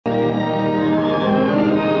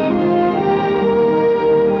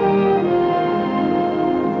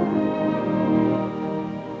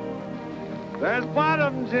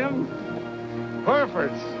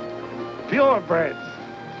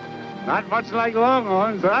purebreds. Not much like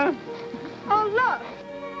longhorns, huh? Oh, look.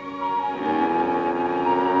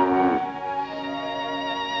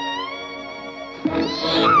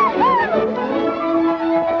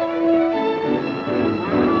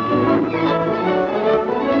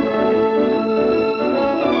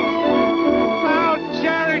 Now,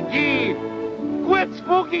 Cherokee, quit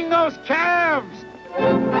spooking those calves.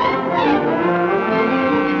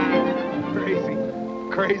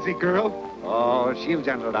 Crazy girl. Oh, she'll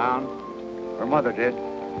gentle down. Her mother did.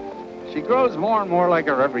 She grows more and more like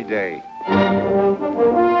her every day.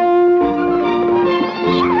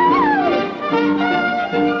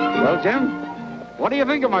 Well, Jim, what do you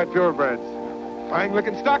think of my purebreds?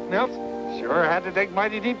 Fine-looking stock, Nels. Sure had to dig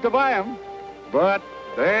mighty deep to buy them, but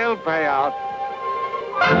they'll pay out.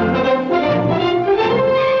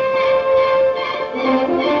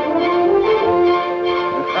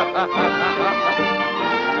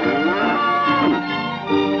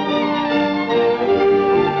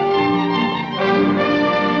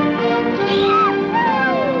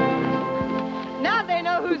 Now they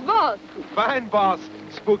know who's boss. Fine boss,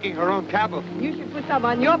 spooking her own cattle. You should put some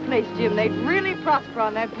on your place, Jim. They'd really prosper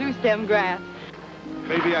on that blue stem grass.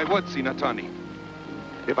 Maybe I would, Sina Tawny,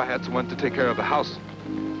 if I had someone to take care of the house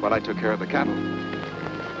while I took care of the cattle.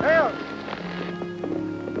 Help!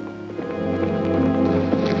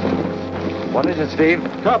 What is it, Steve?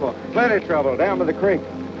 Trouble. Plenty trouble. Down by the creek.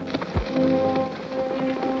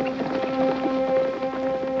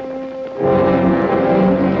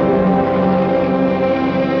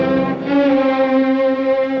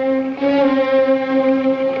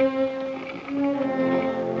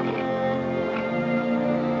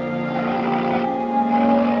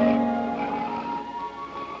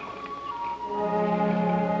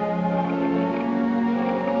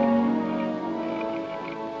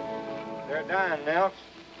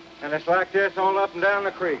 And it's like this all up and down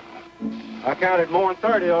the creek. I counted more than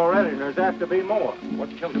 30 already, and there's apt to be more. What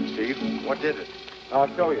killed him, Steve? What did it? I'll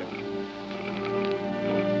show you.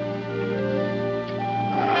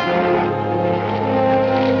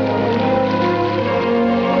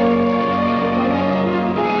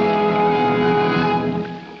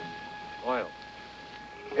 Oil.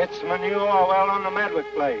 It's manure well on the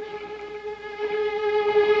Medwick place.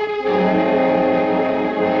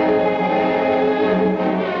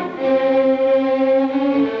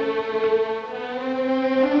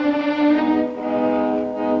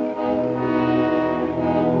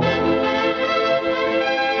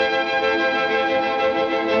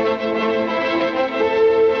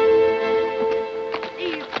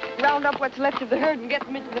 What's left of the herd and get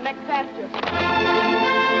them into the next pasture.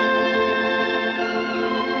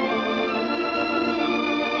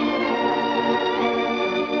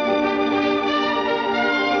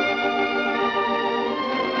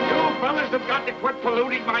 You fellas have got to quit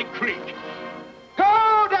polluting my creek.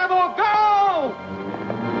 Go, devil, go!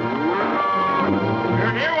 You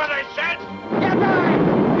hear what I said? Get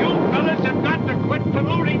back! You fellas have got to quit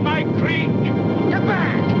polluting my creek. Get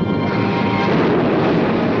back!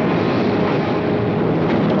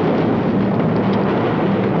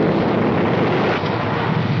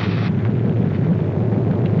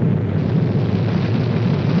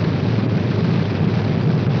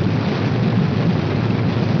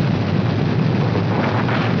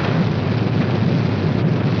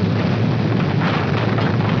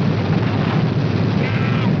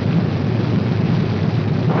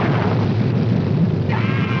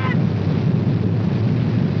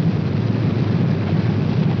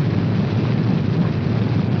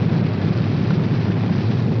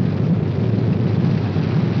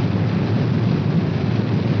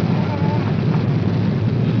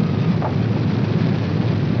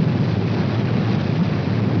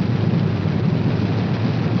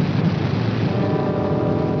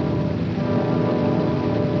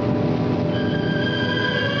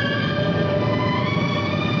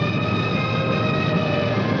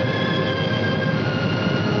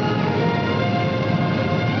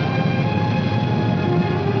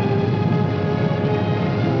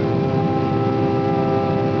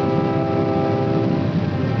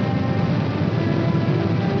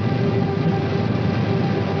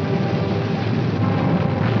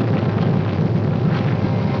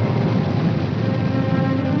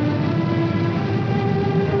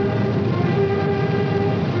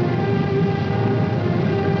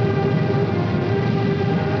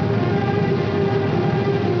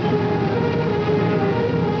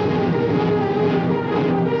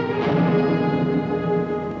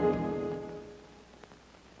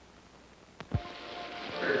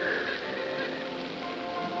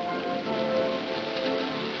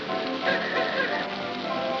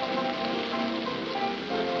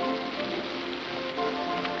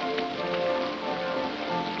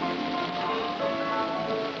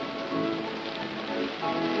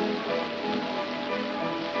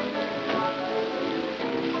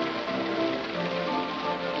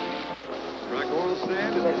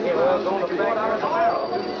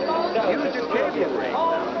 Use your cable ring.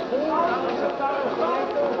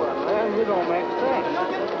 Man, you don't make sense.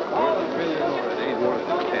 It ain't more than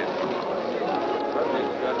 10.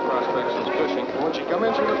 Got prospects in Cushing. When she come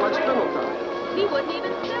in, she looked like Spindletop. He wouldn't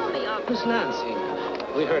even tell me of it. Miss Nancy,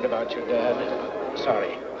 we heard about your dad.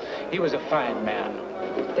 Sorry. He was a fine man.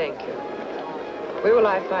 Thank you. Where will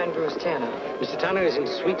I find Bruce Tanner? Mr. Tanner is in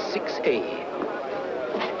Suite 6A.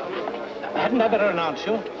 Hadn't I better announce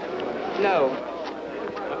you? No.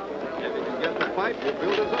 If he can get the pipe, we'll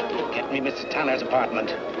build his own. Get me Mr. Tanner's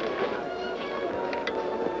apartment.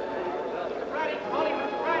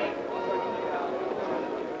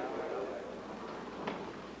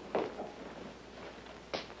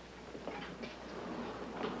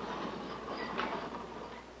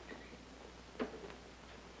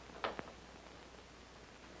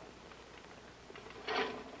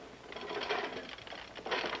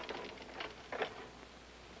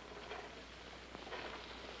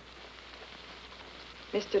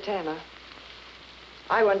 Mr. Tanner,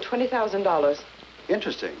 I won $20,000.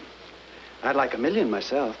 Interesting. I'd like $1 million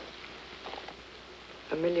myself.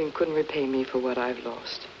 $1 million couldn't repay me for what I've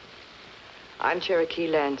lost. I'm Cherokee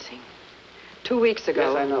Lansing. 2 weeks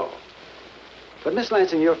ago... Yes, I know. But, Miss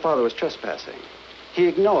Lansing, your father was trespassing. He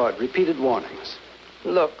ignored repeated warnings.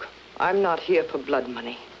 Look, I'm not here for blood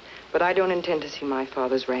money, but I don't intend to see my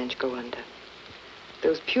father's ranch go under.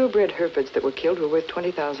 Those purebred Herefords that were killed were worth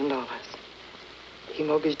 $20,000. He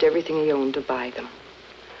mortgaged everything he owned to buy them.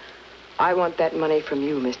 I want that money from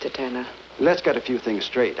you, Mr. Tanner. Let's get a few things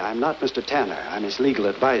straight. I'm not Mr. Tanner. I'm his legal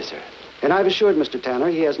advisor. And I've assured Mr. Tanner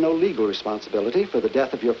he has no legal responsibility for the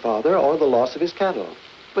death of your father or the loss of his cattle.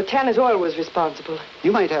 But Tanner's oil was responsible.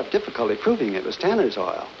 You might have difficulty proving it was Tanner's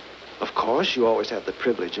oil. Of course, you always have the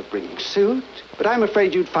privilege of bringing suit, but I'm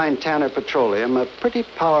afraid you'd find Tanner Petroleum a pretty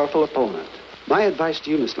powerful opponent. My advice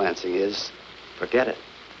to you, Miss Lansing, is forget it.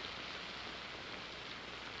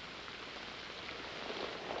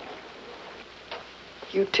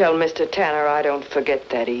 You tell Mr. Tanner I don't forget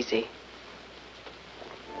that easy.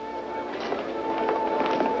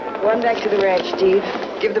 Run back to the ranch, Steve.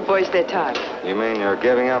 Give the boys their time. You mean you're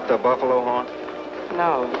giving up the buffalo horn?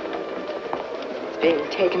 No. It's being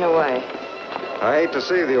taken away. I hate to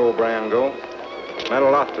see the old brand go. Meant a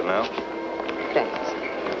lot to now. Thanks.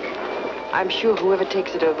 I'm sure whoever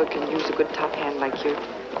takes it over can use a good top hand like you.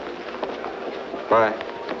 Bye.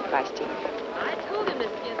 Bye, Steve. I told him to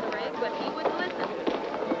skin the rig, but he wouldn't listen.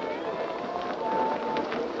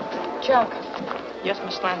 Chuck, Yes,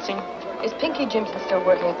 Miss Lansing? is Pinky Jimson still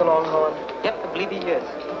working at the Longhorn? Yep, I believe he is.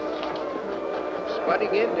 Spotting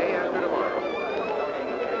in day after tomorrow.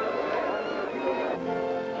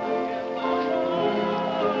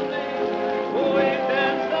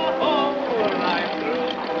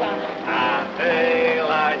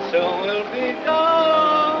 Soon will be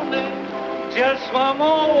gone. Just one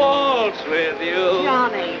more waltz with you.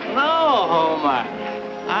 Johnny. No, Homer.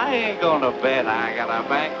 I ain't gonna bet. I got a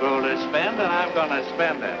bankroll to spend, and I'm gonna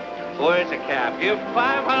spend it. Where's the cab? Give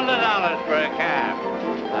 $500 for a cab.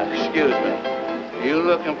 Excuse me. You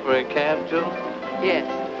looking for a cab, too? Yes.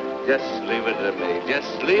 Just leave it to me.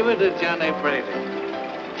 Just leave it to Johnny Brady.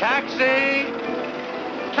 Taxi!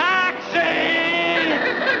 Taxi!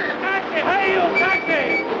 Taxi! Hey, you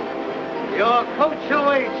taxi! Your coach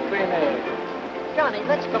awaits me there. Johnny,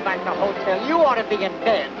 let's go back to the hotel. You ought to be in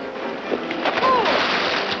bed.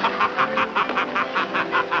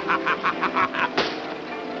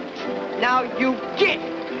 Now you get.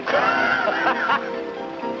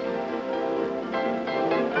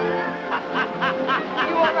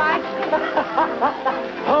 You all right?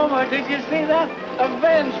 Homer, did you see that?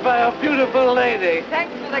 Avenged by a beautiful lady.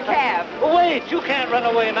 Thanks for the cab. Wait, you can't run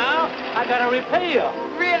away now. I gotta repay you.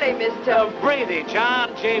 Really, Mr. Brady,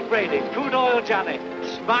 John J. Brady, crude oil Johnny,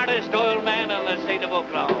 smartest oil man in the state of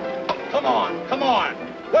Oklahoma. Come on, come on.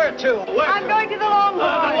 Where to? Where I'm going to the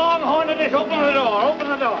Longhorn. The Longhorn it is. Open the door. Open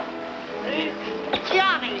the door.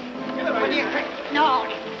 Johnny! Will you... No.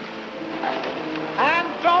 And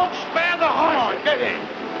don't spare the horn. Get in.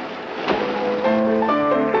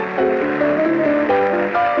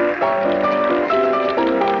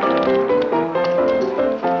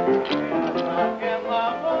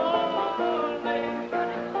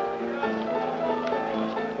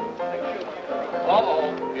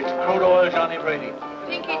 Uh-oh. It's crude oil Johnny Brady.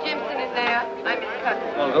 Pinky Jimson is there. I'm his cousin.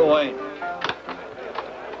 Well, who ain't?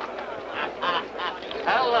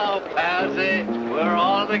 Hello, Palsy. We're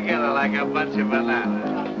all together like a bunch of bananas.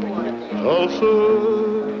 Tulsa,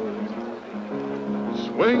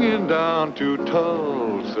 swinging down to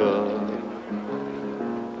Tulsa,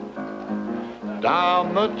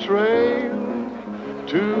 down the trail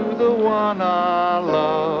to the one I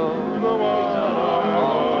love.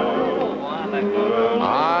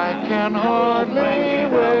 I can hardly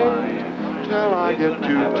wait till I get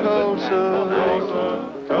to Tulsa,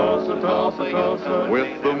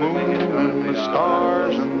 with the moon and the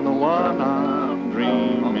stars and the one I'm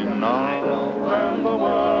dreaming of. And the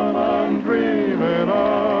one I'm dreaming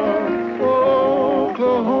of.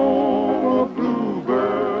 Oklahoma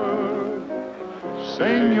bluebird,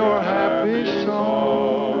 sing your happy song.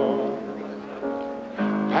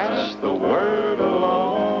 Pass the word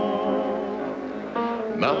along.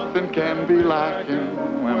 Nothing can be lacking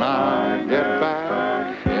when I get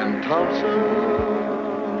back in Tulsa.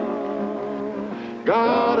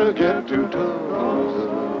 Gotta get to Tulsa.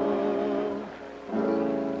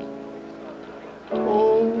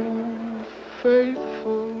 Oh,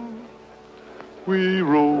 faithful, we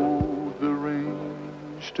rode the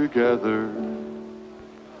range together.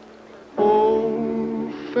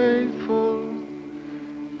 Oh, faithful,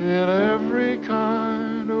 in every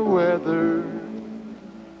kind of weather.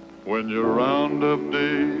 When your roundup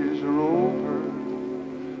days are over,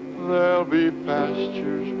 there'll be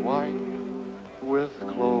pastures white with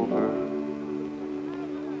clover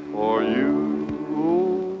for you,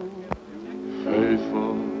 oh,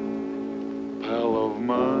 faithful pal of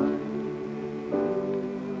mine.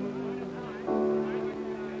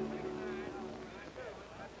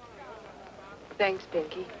 Thanks,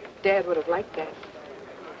 Pinky. Dad would have liked that.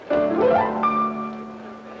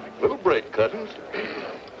 Little break, cousins.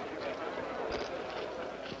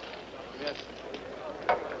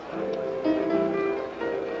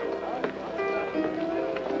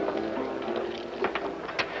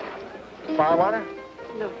 Firewater?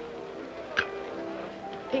 No.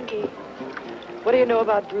 Pinky, what do you know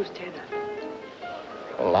about Bruce Tanner?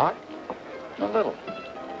 A lot? A little.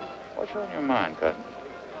 What's on your mind, cousin?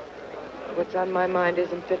 What's on my mind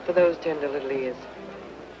isn't fit for those tender little ears.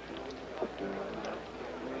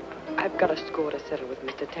 I've got a score to settle with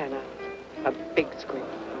Mr. Tanner. A big score.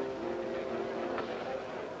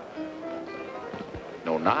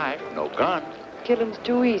 No knife, no gun. Kill him's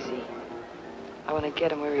too easy. I want to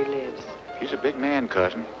get him where he lives. He's a big man,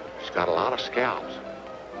 cousin. He's got a lot of scalps.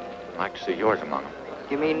 I'd like to see yours among them.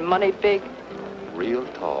 You mean money big? Real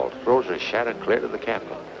tall. Throws a shadow clear to the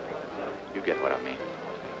Capitol. You get what I mean.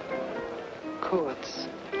 Courts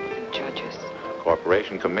and judges.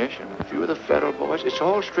 Corporation commission. A few of the federal boys. It's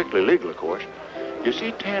all strictly legal, of course. You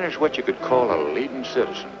see, Tanner's what you could call a leading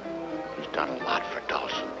citizen. He's done a lot for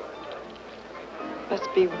Tulsa. Must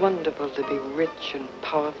be wonderful to be rich and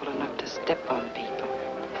powerful enough to step on people.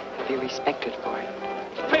 Be respected for it.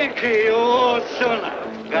 Pinky, oh, sooner.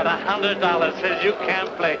 Got $100. Says you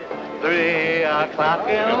can't play 3 o'clock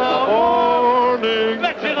in the morning.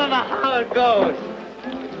 Bet you don't know how it goes.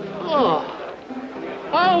 Oh.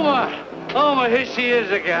 Homer, here she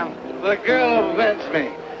is again. The girl who vets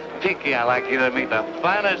me. Pinky, I'd like you to meet the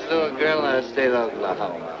finest little girl in the state of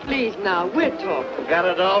Oklahoma. Please, now, we're talking. Got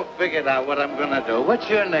it all figured out what I'm gonna do. What's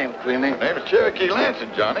your name, Queenie? My name is Cherokee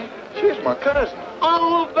Lansing, Johnny. She's my cousin.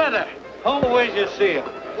 Oh, better. Homer, where'd you see him?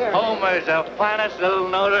 Yeah. Homer's the finest little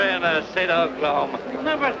notary in the state of Oklahoma.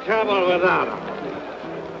 Never trouble without him.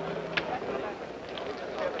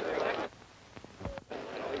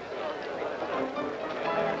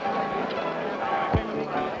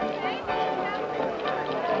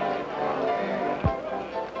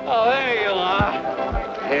 Oh, there you are.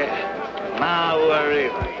 Here. Now we're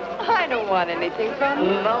even. I don't want anything from you.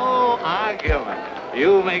 No argument.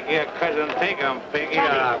 You make your cousin take him, Pinky.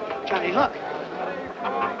 Johnny, look.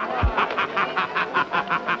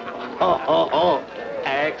 Oh.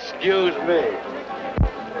 Excuse me.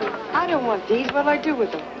 I don't want these. What'll I do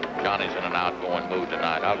with them? Johnny's in an outgoing mood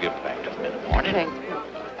tonight. I'll give him back to him in the morning. Thanks.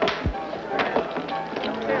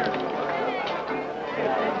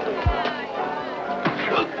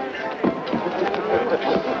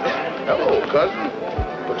 Hello, cousin.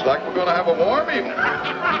 Looks like we're going to have a warm evening.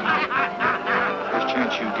 First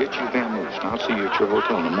chance you get, you vamoose. And I'll see you at your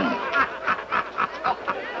hotel in the morning.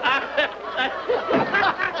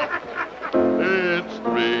 It's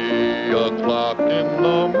 3 o'clock in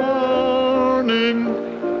the morning.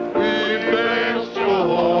 We danced the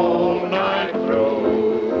whole night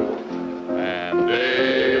through. And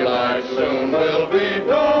daylight soon will be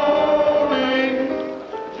dawning.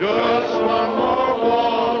 Just one more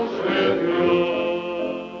waltz with you.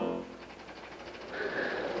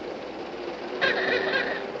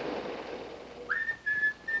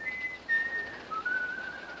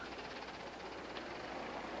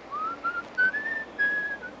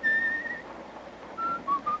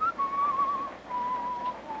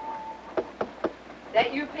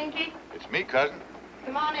 That you, Pinky? It's me, cousin.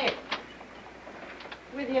 Come on in.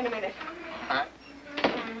 With you in a minute. All right.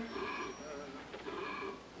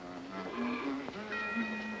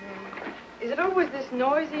 Is it always this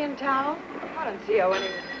noisy in town? I don't see how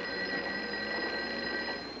anyone...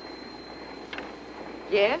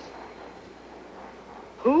 Yes?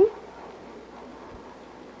 Who?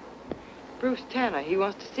 Bruce Tanner. He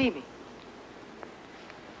wants to see me.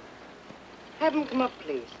 Have him come up,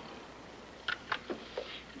 please.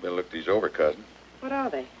 Better look these over, cousin. What are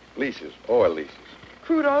they? Leases, oil leases.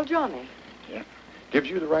 Crude oil Johnny. Yeah. Gives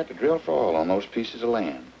you the right to drill for oil on those pieces of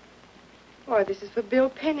land. Why, this is for Bill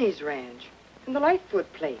Penny's ranch and the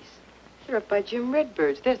Lightfoot place. They're up by Jim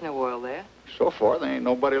Redbird's. There's no oil there. So far, there ain't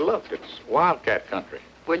nobody looked. It's wildcat country.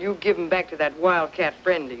 Well, you give 'em back to that wildcat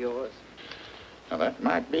friend of yours. Now, that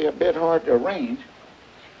might be a bit hard to arrange.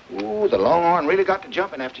 Ooh, the Longhorn really got to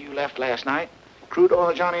jumping after you left last night. Crude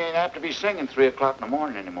oil Johnny ain't apt to be singing 3 o'clock in the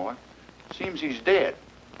morning anymore. Seems he's dead.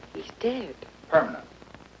 He's dead. Permanent.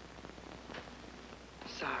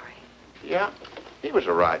 Sorry. Yeah, he was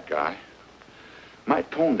a right guy.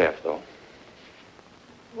 Might tone deaf, though.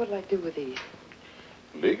 What'll I do with these?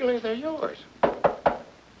 Legally, they're yours.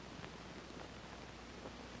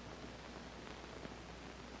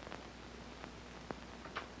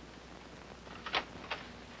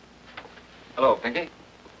 Hello, Pinky.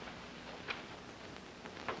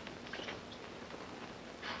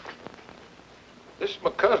 This is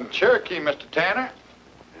my cousin, Cherokee, Mr. Tanner.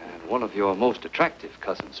 And one of your most attractive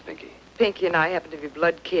cousins, Pinky. Pinky and I happen to be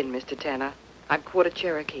blood kin, Mr. Tanner. I'm quarter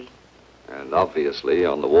Cherokee. And obviously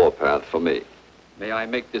on the warpath for me. May I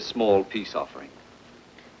make this small peace offering?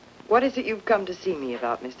 What is it you've come to see me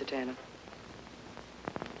about, Mr. Tanner?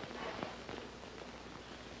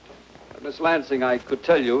 Miss Lansing, I could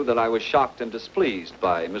tell you that I was shocked and displeased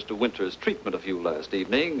by Mr. Winter's treatment of you last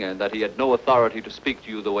evening, and that he had no authority to speak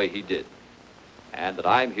to you the way he did. And that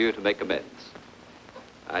I'm here to make amends.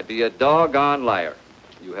 I'd be a doggone liar.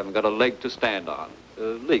 You haven't got a leg to stand on,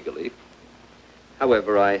 legally.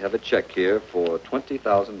 However, I have a check here for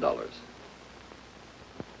 $20,000.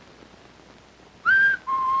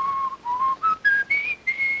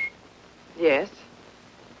 Yes.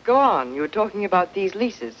 Go on. You were talking about these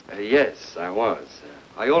leases. Yes, I was.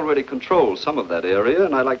 I already control some of that area,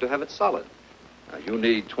 and I'd like to have it solid. Now, you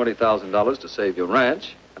need $20,000 to save your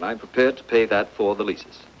ranch, and I'm prepared to pay that for the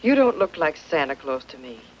leases. You don't look like Santa Claus to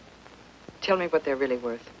me. Tell me what they're really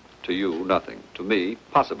worth. To you, nothing. To me,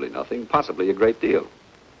 possibly nothing, possibly a great deal.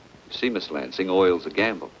 You see, Miss Lansing, oil's a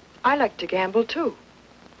gamble. I like to gamble, too.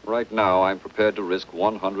 Right now, I'm prepared to risk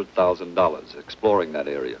 $100,000 exploring that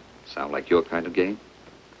area. Sound like your kind of game?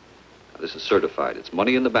 Now, this is certified. It's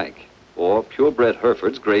money in the bank. Or purebred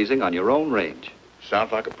Herefords grazing on your own range.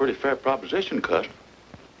 Sounds like a pretty fair proposition, cousin.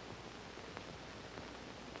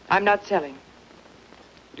 I'm not selling.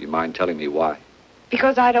 Do you mind telling me why?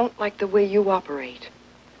 Because I don't like the way you operate.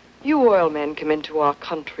 You oil men come into our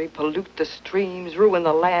country, pollute the streams, ruin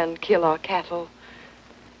the land, kill our cattle.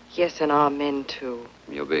 Yes, and our men, too.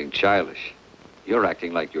 You're being childish. You're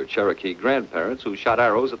acting like your Cherokee grandparents who shot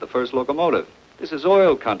arrows at the first locomotive. This is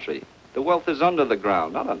oil country. The wealth is under the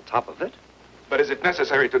ground, not on top of it. But is it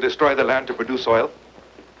necessary to destroy the land to produce oil?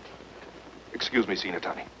 Excuse me,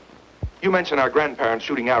 Sinatani. You mentioned our grandparents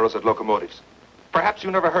shooting arrows at locomotives. Perhaps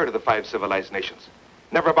you never heard of the 5 civilized nations.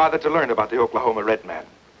 Never bothered to learn about the Oklahoma Red Man.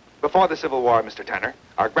 Before the Civil War, Mr. Tanner,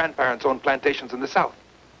 our grandparents owned plantations in the South,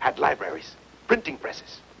 had libraries, printing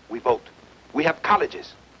presses. We vote. We have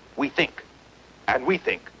colleges. We think. And we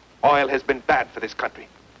think oil has been bad for this country.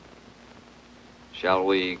 Shall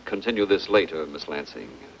we continue this later, Miss Lansing?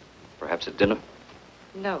 Perhaps at dinner?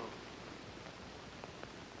 No.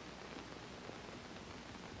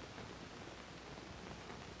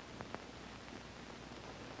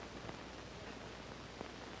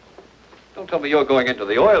 Don't tell me you're going into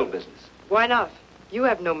the oil business. Why not? You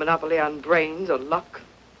have no monopoly on brains or luck.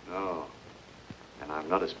 No. And I'm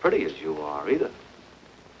not as pretty as you are, either.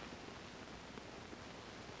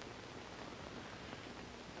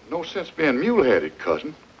 No sense being mule-headed,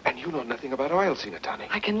 cousin. And you know nothing about oil, Sinatani.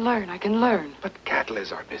 I can learn. But cattle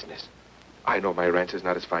is our business. I know my ranch is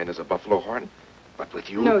not as fine as a buffalo horn, but with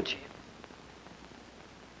you... No, Jim.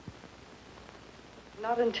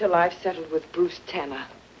 Not until I've settled with Bruce Tanner.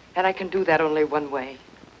 And I can do that only one way.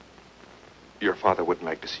 Your father wouldn't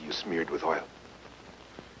like to see you smeared with oil.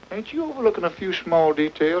 Ain't you overlooking a few small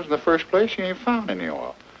details? In the first place, you ain't found any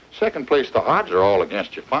oil. Second place, the odds are all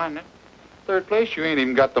against you finding it. Third place, you ain't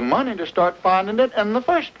even got the money to start finding it in the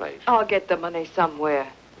first place. I'll get the money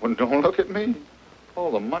somewhere. Well, don't look at me.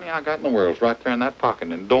 All the money I got in the world's right there in that pocket,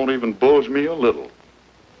 and don't even bulge me a little.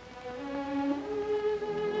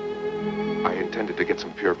 I intend intended to get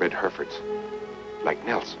some purebred Herefords, like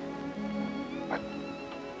Nels. But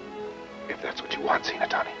if that's what you want,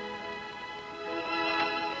 Sinatani.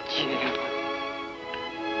 Jim.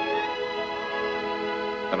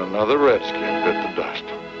 And another redskin bit the dust.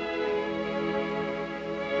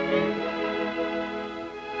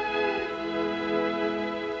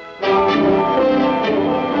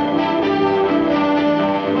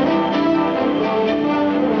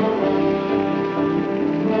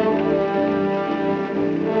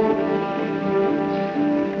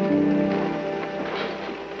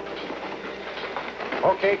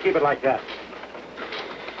 Okay, keep it like that.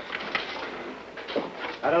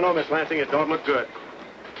 I don't know, Miss Lansing, it don't look good.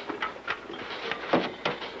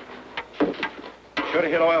 Should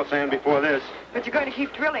have hit oil sand before this. But you're going to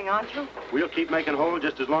keep drilling, aren't you? We'll keep making holes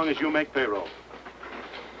just as long as you make payroll.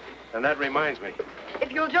 And that reminds me.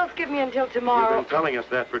 If you'll just give me until tomorrow... You've been telling us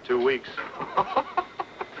that for 2 weeks.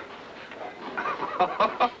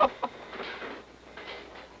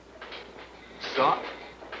 Soft?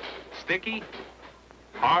 Sticky?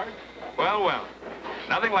 Hard? Well, well.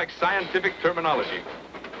 Nothing like scientific terminology.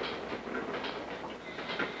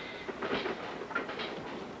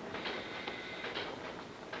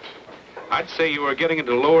 I'd say you were getting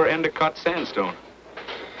into lower Endicott sandstone.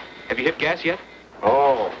 Have you hit gas yet?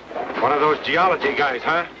 Oh, one of those geology guys,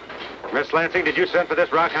 huh? Miss Lansing, did you send for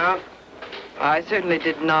this rock hound? I certainly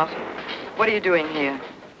did not. What are you doing here?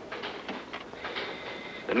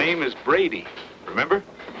 The name is Brady, remember?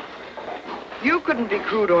 You couldn't be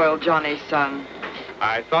crude oil Johnny's son.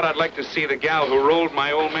 I thought I'd like to see the gal who rolled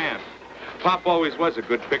my old man. Pop always was a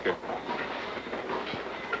good picker.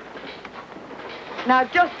 Now,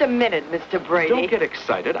 just a minute, Mr. Brady. Don't get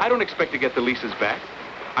excited. I don't expect to get the leases back.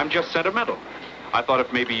 I'm just sentimental. I thought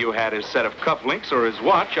if maybe you had his set of cufflinks or his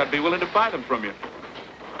watch, I'd be willing to buy them from you.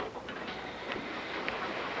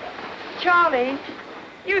 Charlie,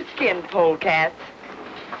 you skin polecats.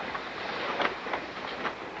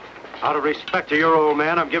 Out of respect to your old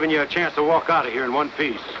man, I'm giving you a chance to walk out of here in one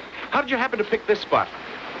piece. How did you happen to pick this spot?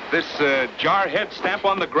 This jar head stamp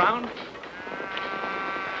on the ground?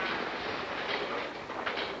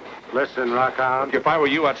 Listen, Rockhound. If I were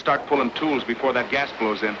you, I'd start pulling tools before that gas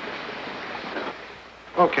blows in.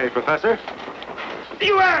 Okay, Professor.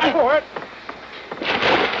 You asked for it!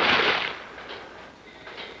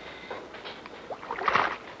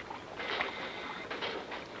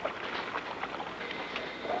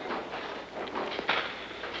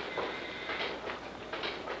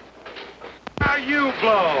 Now you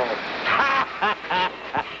blow!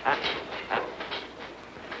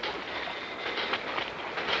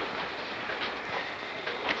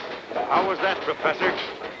 How was that, Professor?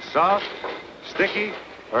 Soft, sticky,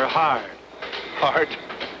 or hard? Hard.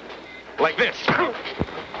 Like this.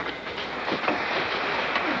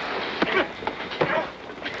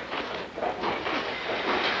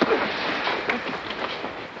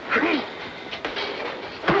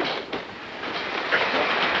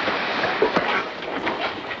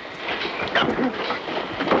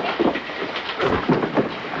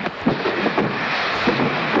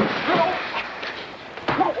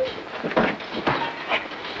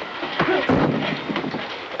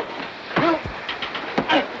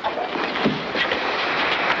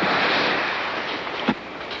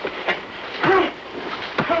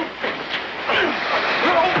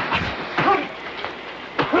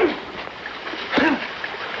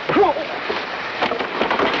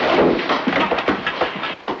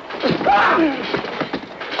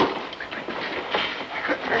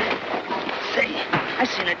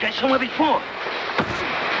 Somewhere before.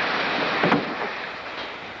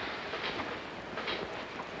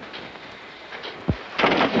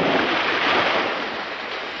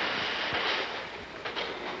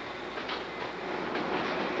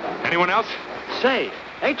 Anyone else? Say,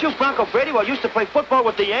 ain't you Bronco Brady who used to play football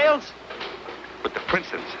with the Yales? With the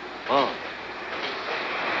Princetons. Oh.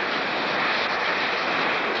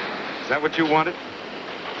 Is that what you wanted?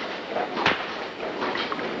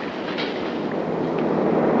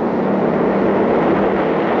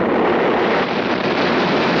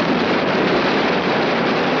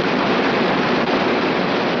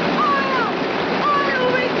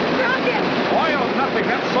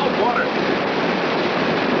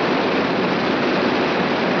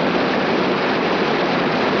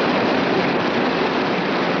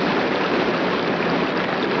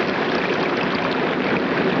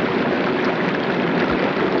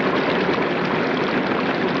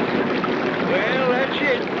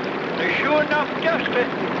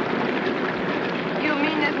 You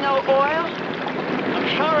mean there's no oil?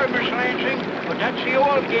 I'm sorry, Miss Lansing, but that's the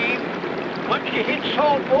oil game. Once you hit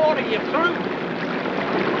salt water, you're through.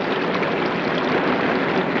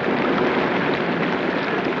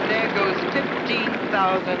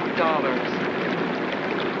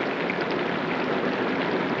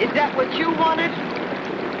 $20,000. Is that what you wanted?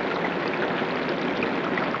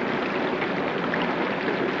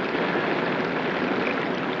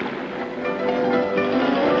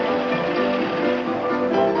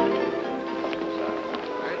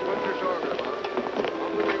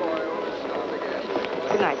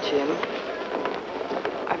 Good night, Jim.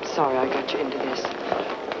 I'm sorry I got you into this.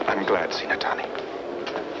 I'm glad, Sinatani.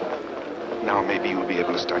 Now maybe you'll be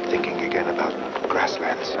able to start thinking again about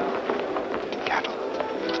grasslands, cattle.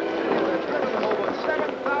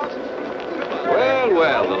 Well,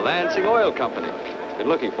 well, the Lansing Oil Company. Been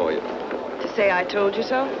looking for you. To say I told you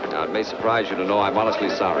so? Now, it may surprise you to know I'm honestly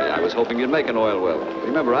sorry. I was hoping you'd make an oil well.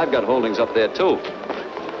 Remember, I've got holdings up there, too.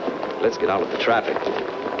 Let's get out of the traffic.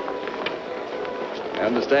 I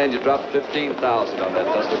understand you dropped $15,000 on that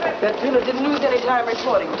Dusty. That dealer didn't lose any time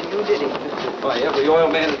reporting to you, did he? Why, every oil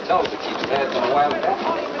man that TULSA keeps tabs on a wild cat.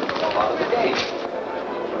 Part of the game.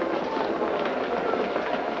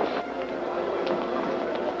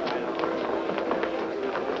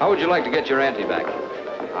 How would you like to get your ante back?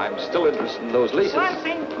 I'm still interested in those leases.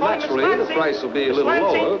 Naturally, the price will be a little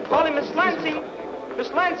lower, but... Call him Miss Lansing.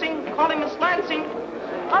 Miss Lansing. Call him Miss Lansing.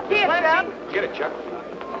 Up here, Chuck. Get it, Chuck.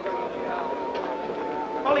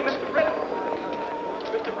 Call him Mr. Brett.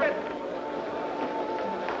 Mr. Brett.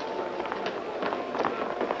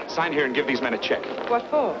 Sign here and give these men a check. What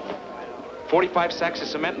for? 45 sacks of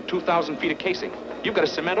cement and 2,000 feet of casing. You've got to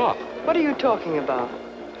cement off. What are you talking about?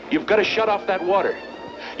 You've got to shut off that water.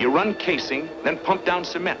 You run casing, then pump down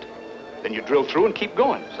cement. Then you drill through and keep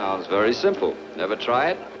going. Sounds very simple. Never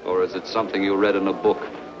try it? Or is it something you read in a book?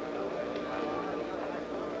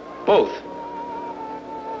 Both.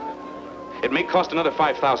 It may cost another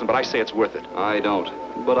 5,000, but I say it's worth it. I don't.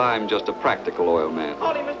 But I'm just a practical oil man.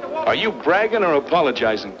 Call him Mr. Walker. Are you bragging or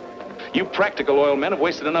apologizing? You practical oil men have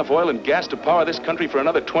wasted enough oil and gas to power this country for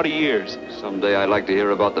another 20 years. Someday I'd like to hear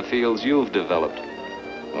about the fields you've developed.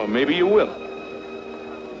 Well, maybe you will.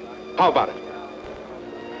 How about it?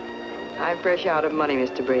 I'm fresh out of money,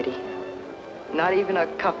 Mr. Brady. Not even a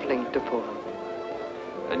coupling to pull.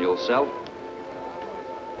 Then you'll sell?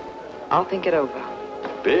 I'll think it over.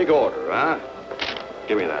 Big order, huh?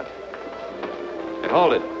 Give me that. Hey,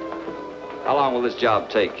 hold it. How long will this job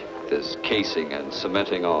take? This casing and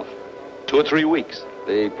cementing off? 2 or 3 weeks.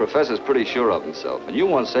 The professor's pretty sure of himself, and you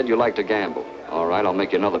once said you like to gamble. All right, I'll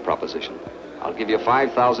make you another proposition. I'll give you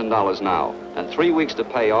 $5,000 now, and 3 weeks to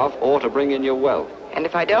pay off or to bring in your well. And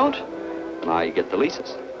if I don't? Now you get the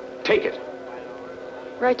leases. Take it.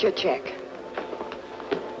 Write your check.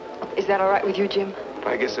 Is that all right with you, Jim?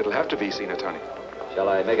 I guess it'll have to be, Sinatani. Shall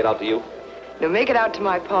I make it out to you? No, make it out to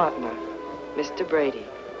my partner, Mr. Brady.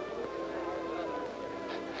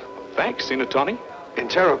 Thanks, Sinatani. In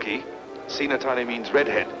Cherokee, Sinatani means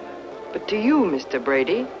redhead. But to you, Mr.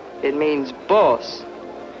 Brady, it means boss.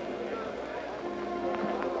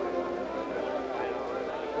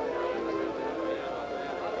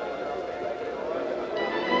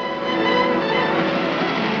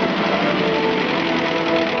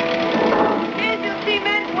 Here's your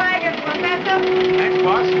cement wagon, Professor. Thanks,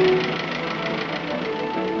 boss.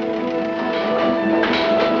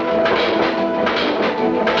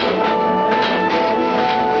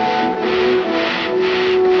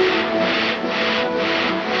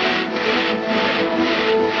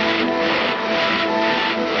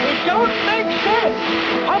 It don't make sense.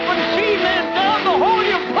 Pumping cement down the hole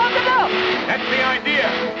you plug it up. That's the idea.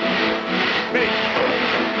 Finish.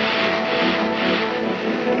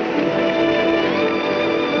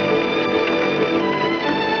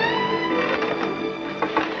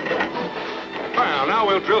 Well, now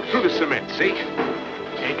we'll drill through the cement, see?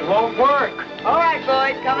 It won't work. All right,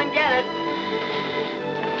 boys, come and get it.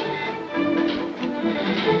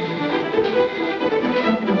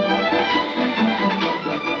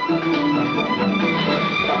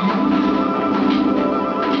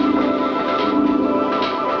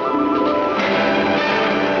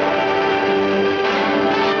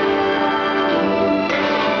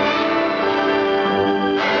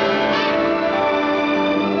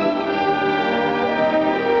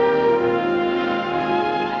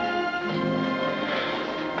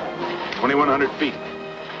 Feet.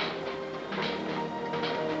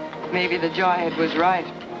 Maybe the jawhead was right.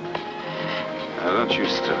 Now, don't you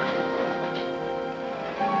start.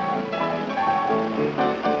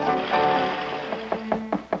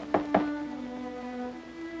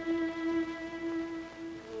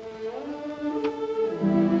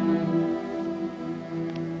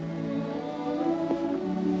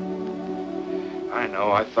 I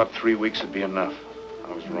know. I thought 3 weeks would be enough.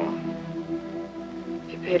 I was wrong.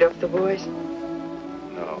 You paid off the boys?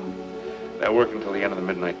 No. They're working until the end of the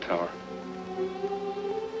midnight tower.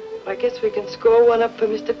 I guess we can score one up for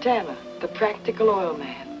Mr. Tanner, the practical oil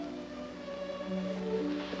man.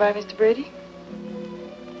 Goodbye, Mr. Brady.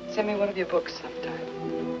 Send me one of your books sometime.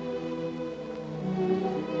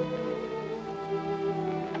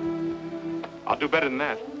 I'll do better than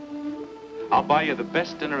that. I'll buy you the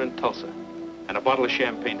best dinner in Tulsa and a bottle of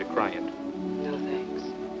champagne to cry into. No, thanks.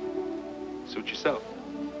 Suit yourself.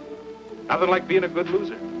 Nothing like being a good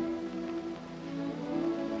loser.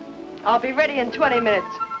 I'll be ready in 20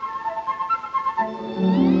 minutes.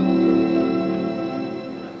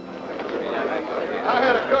 I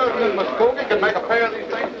had a cousin in Muskogee could make a pair of these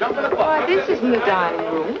things jump in a bucket. Why, this isn't the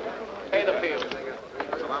dining room.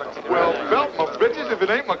 Well, belt my britches if it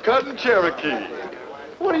ain't my cousin Cherokee.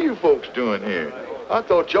 What are you folks doing here? I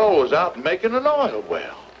thought y'all was out making an oil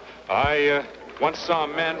well. I once saw a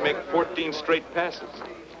man make 14 straight passes.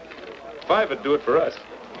 5 would do it for us.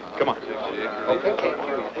 Come on. Okay.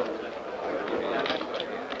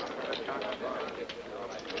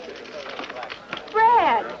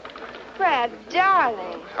 Fred,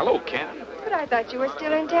 darling. Hello, Ken. But I thought you were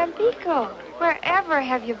still in Tampico. Wherever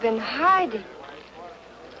have you been hiding?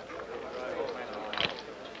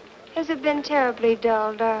 Has it been terribly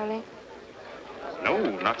dull, darling? No,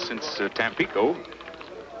 not since Tampico.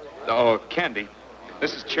 Oh, Candy.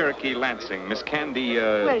 This is Cherokee Lansing. Miss Candy,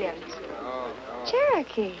 Williams.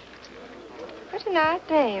 Cherokee. What an odd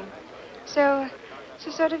name. So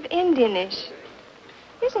sort of Indianish.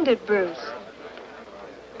 Isn't it, Bruce?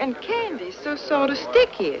 And Candy's so sort of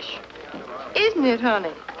sticky-ish. Isn't it,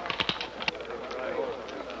 honey?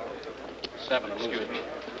 7, excuse me.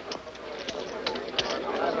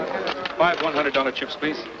 5 $100 chips,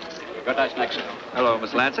 please. Good night, next. Hello,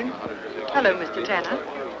 Miss Lansing. Hello, Mr. Tanner.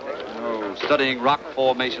 Oh, studying rock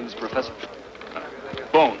formations, Professor.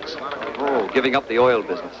 Bones. Oh, giving up the oil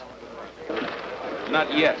business.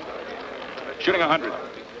 Not yet. Shooting 100.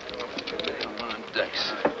 Come on,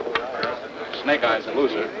 Dex. Snake Eye's a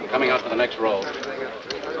loser. Coming out for the next roll.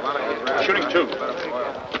 Shooting 2.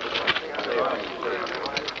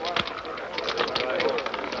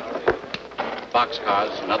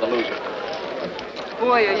 Boxcars, another loser.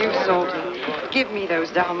 Boy, are you salty. Give me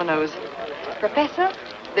those dominoes. Professor,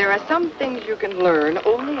 there are some things you can learn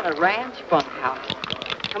only in a ranch bunkhouse.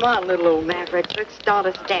 Come on, little old maverick. Let's start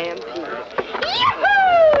a stampede.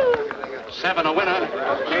 Yahoo! 7 a winner.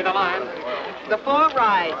 Clear the line. The 4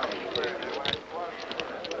 rides.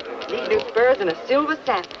 These new spurs and a silver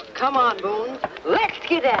saddle. Come on, Bones. Let's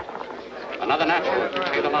get at it. Another natural.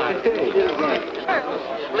 Clear the line.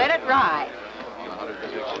 Let it ride.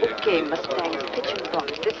 Okay, Mustangs, pitching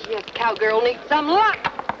box. This year's cowgirl needs some luck.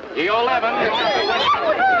 E11.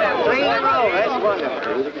 3 in a row. That's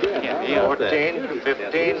wonderful. 14,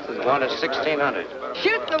 15, going to 1,600.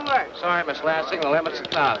 Shoot the work. Sorry, Miss Lansing, the limit's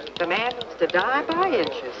 1,000. The man needs to die by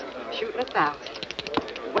inches. Shooting 1,000.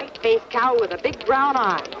 White-faced cow with a big brown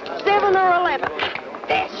eye. 7 or 11.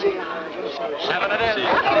 There she lies. 7 it is.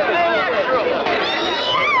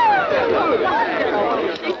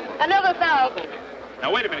 Another 1,000. Now,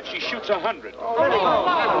 wait a minute. She shoots 100. Let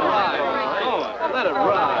it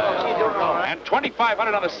ride. And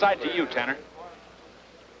 2,500 on the side to you, Tanner.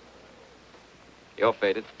 You're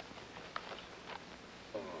faded.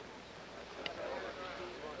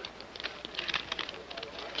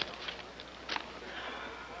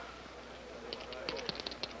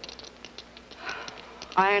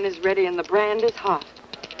 Iron is ready and the brand is hot.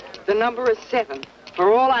 The number is 7.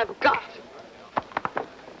 For all I've got.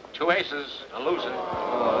 2 aces, a loser.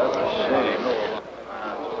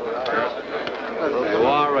 You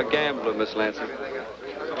are a gambler, Miss Lansing.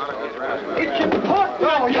 It's important.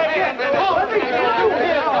 Oh, yeah. Oh, let me tell you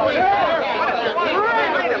here.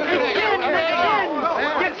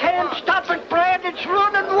 You can't stop it, Brad. It's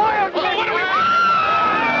running wild.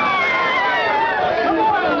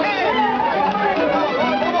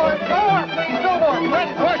 Quit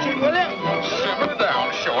pushing, will you? Simmer down,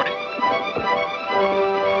 shorty.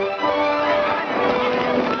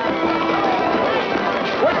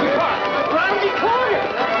 What's the car? Round the corner.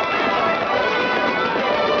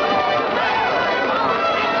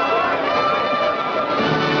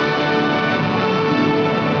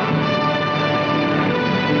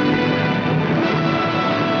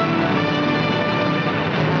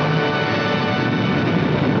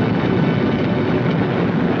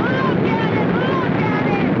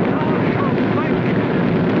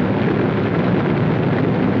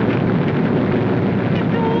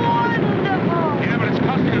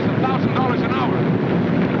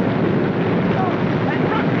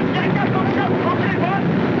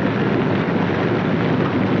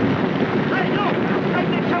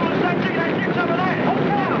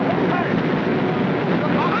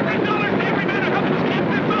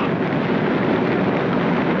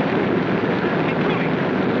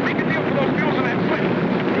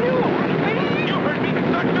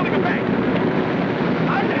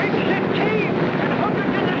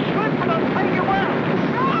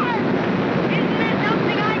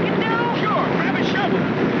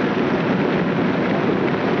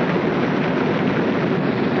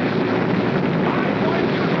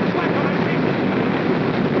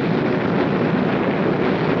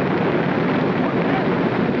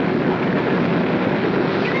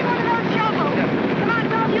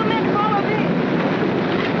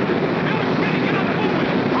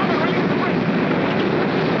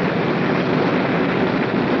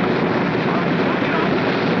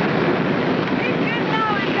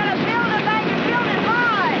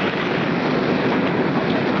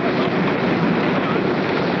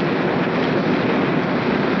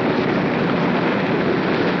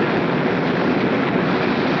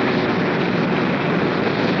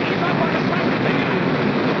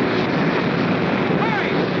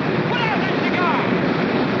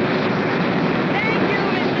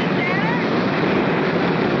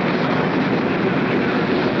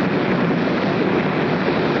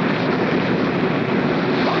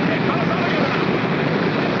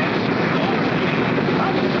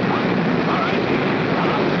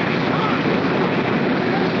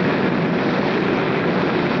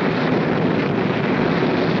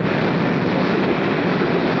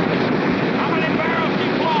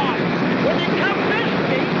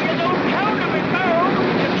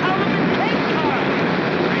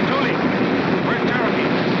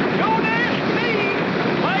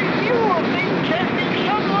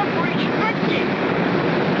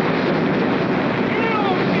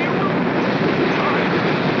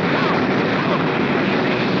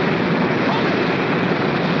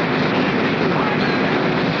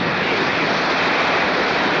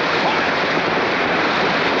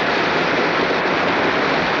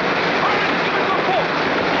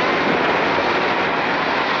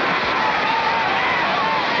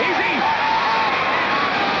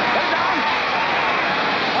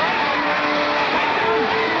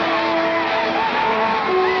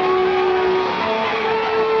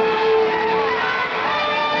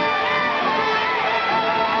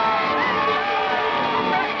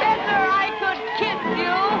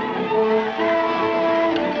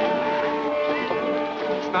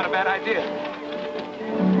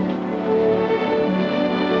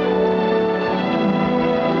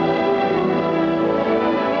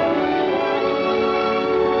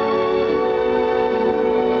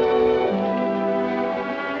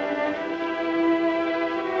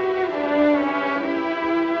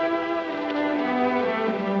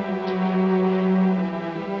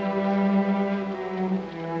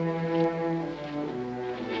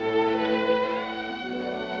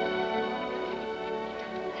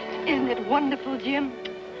 wonderful, Jim?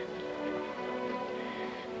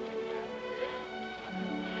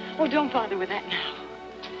 Oh, don't bother with that now.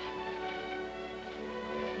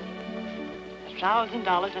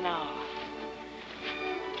 $1,000 an hour.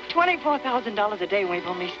 $24,000 a day when we've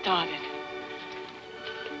only started.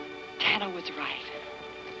 Tanner was right.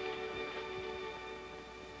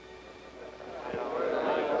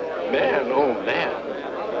 Man, oh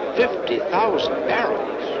man. 50,000 barrels.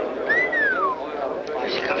 Here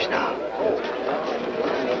she comes now.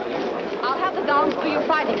 I'll have the gowns for your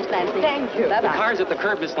Friday, Miss Lansing. Thank you. The car's at the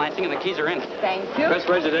curb, Miss Lansing, and the keys are in it. Thank you. Best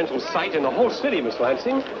residential site in the whole city, Miss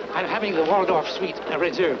Lansing. I'm having the Waldorf suite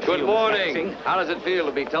reserved. Good morning. How does it feel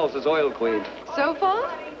to be Tulsa's oil queen? So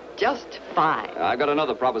far, just fine. I've got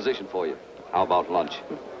another proposition for you. How about lunch?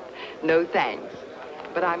 No thanks.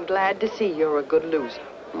 But I'm glad to see you're a good loser.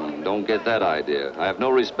 Don't get that idea. I have no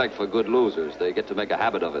respect for good losers. They get to make a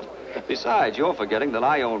habit of it. Besides, you're forgetting that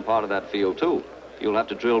I own part of that field, too. You'll have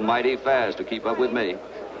to drill mighty fast to keep up with me.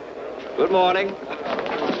 Good morning.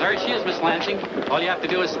 There she is, Miss Lansing. All you have to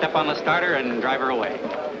do is step on the starter and drive her away.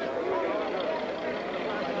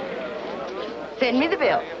 Send me the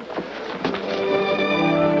bill.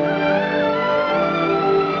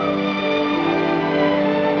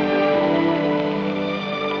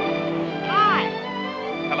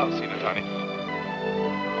 Hello, Senior Tony.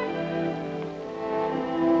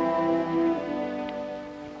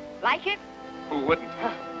 Like it? Who wouldn't?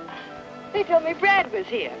 They told me Brad was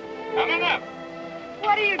here. Coming up.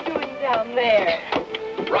 What are you doing down there?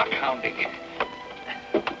 Rock hounding.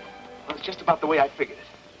 Well, it's just about the way I figured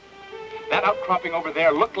it. That outcropping over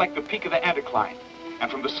there looked like the peak of the anticline. And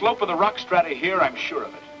from the slope of the rock strata here, I'm sure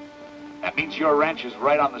of it. That means your ranch is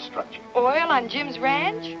right on the structure. Oil on Jim's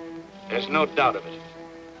ranch? There's no doubt of it.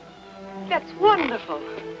 That's wonderful.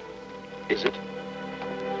 Is it?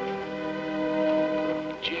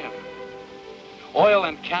 Jim, oil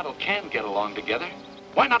and cattle can get along together.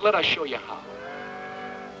 Why not let us show you how?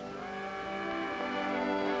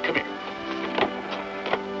 Come here.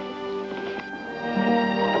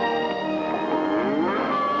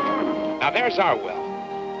 Now there's our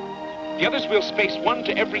well. The others we'll space 1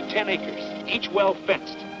 to every 10 acres, each well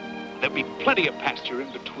fenced. There'll be plenty of pasture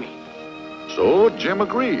in between. So Jim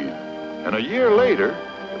agreed. And a year later,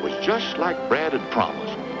 it was just like Brad had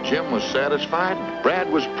promised. Jim was satisfied,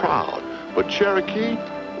 Brad was proud, but Cherokee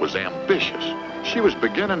was ambitious. She was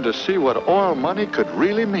beginning to see what oil money could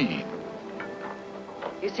really mean.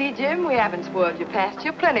 You see, Jim, we haven't spoiled your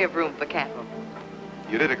pasture. Plenty of room for cattle.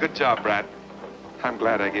 You did a good job, Brad. I'm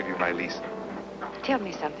glad I gave you my lease. Tell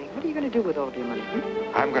me something. What are you going to do with all your money?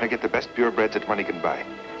 I'm going to get the best purebreds that money can buy.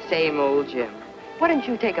 Same old Jim. Why don't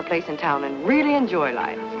you take a place in town and really enjoy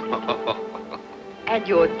life? And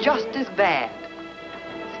you're just as bad.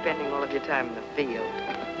 Spending all of your time in the field.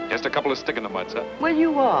 Just a couple of stick in the muds, huh? Well,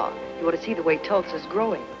 you are. You ought to see the way Tulsa's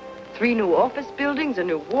growing. 3 new office buildings, a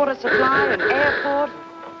new water supply, an airport.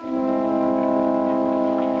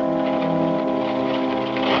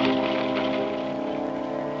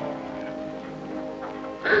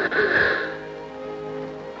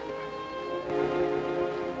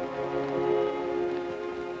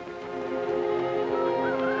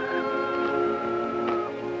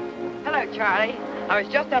 Hello, Charlie. I was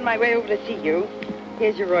just on my way over to see you.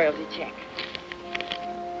 Here's your royalty check.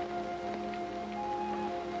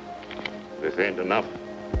 This ain't enough.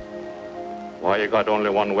 Why you got only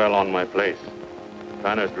 1 well on my place?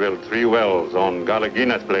 Tanner's drilled 3 wells on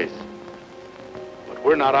Galagina's place. But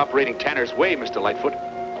we're not operating Tanner's way, Mr. Lightfoot.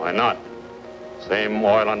 Why not? Same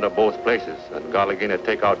oil under both places, and Galagina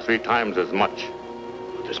take out 3 times as much.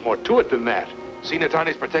 But there's more to it than that.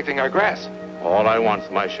 Sinatani's protecting our grass. All I want's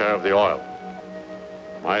my share of the oil.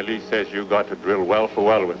 My lease says you got to drill well for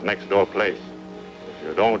well with next door place. If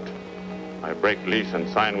you don't, I break lease and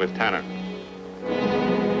sign with Tanner.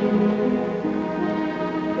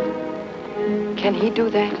 Can he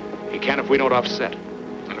do that? He can if we don't offset.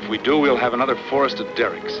 And if we do, we'll have another forest of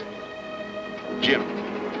derricks. Jim,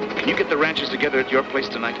 can you get the ranchers together at your place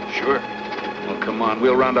tonight? Sure. Well, come on.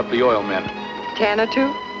 We'll round up the oil men. Tanner,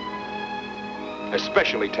 too?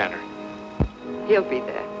 Especially Tanner. He'll be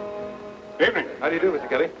there. Evening. How do you do, Mr.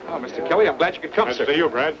 Kelly? Oh, Mr. Kelly, I'm glad you could come, Nice sir. to see you,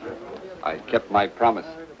 Brad. I kept my promise.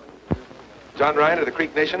 John Ryan of the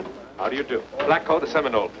Creek Nation. How do you do? Black Coat, the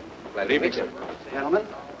Seminole. Glad to evening, sir. Gentlemen.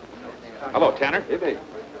 Hello, Tanner. Evening.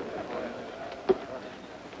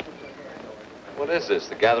 What is this,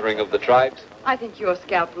 the gathering of the tribes? I think your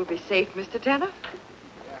scalp will be safe, Mr. Tanner.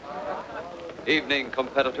 Evening,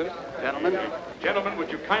 competitors. Gentlemen. Gentlemen,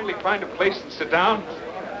 would you kindly find a place and sit down?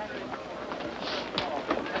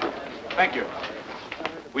 Thank you.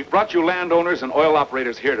 We've brought you landowners and oil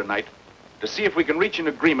operators here tonight to see if we can reach an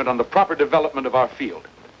agreement on the proper development of our field.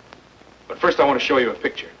 But first I want to show you a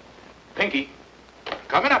picture. Pinky.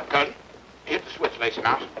 Coming up, cousin. Hit the switch, Lacey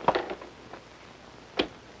Mouse.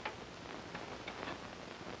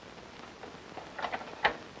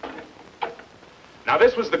 Now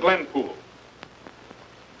this was the Glen Pool.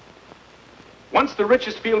 Once the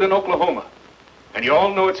richest field in Oklahoma, and you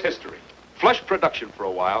all know its history. Flush production for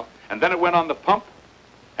a while, and then it went on the pump,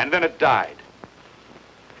 and then it died.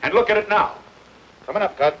 And look at it now. Coming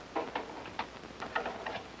up, cousin.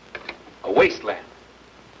 A wasteland.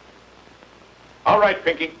 All right,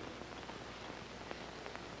 Pinky.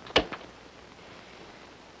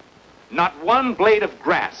 Not one blade of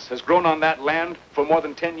grass has grown on that land for more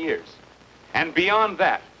than 10 years. And beyond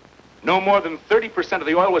that, no more than 30% of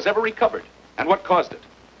the oil was ever recovered. And what caused it?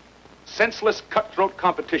 Senseless, cutthroat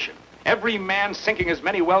competition. Every man sinking as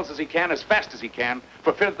many wells as he can, as fast as he can,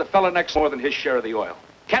 for fear that the fellow next more than his share of the oil.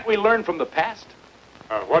 Can't we learn from the past?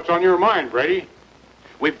 What's on your mind, Brady?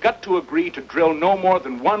 We've got to agree to drill no more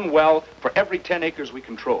than one well for every 10 acres we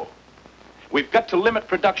control. We've got to limit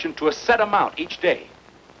production to a set amount each day.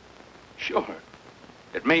 Sure,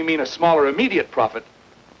 it may mean a smaller immediate profit,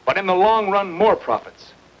 but in the long run, more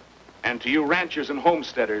profits. And to you ranchers and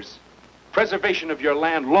homesteaders, preservation of your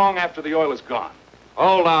land long after the oil is gone.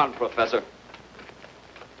 Hold on, Professor.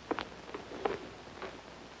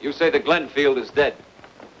 You say the Glen field is dead.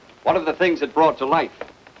 What of the things it brought to life?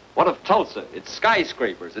 What of Tulsa, its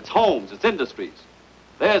skyscrapers, its homes, its industries?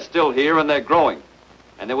 They're still here and they're growing.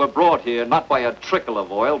 And they were brought here not by a trickle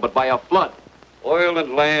of oil, but by a flood. Oil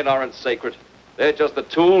and land aren't sacred. They're just the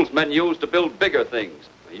tools men use to build bigger things.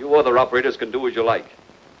 You other operators can do as you like.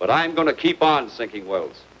 But I'm going to keep on sinking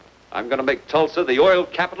wells. I'm going to make Tulsa the oil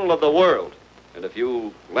capital of the world. And if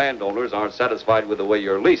you landowners aren't satisfied with the way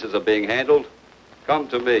your leases are being handled, come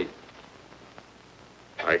to me.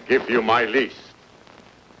 I give you my lease.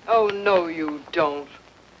 Oh, no, you don't.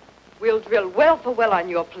 We'll drill well for well on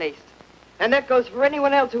your place. And that goes for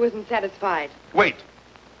anyone else who isn't satisfied. Wait.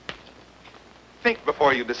 Think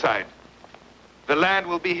before you decide. The land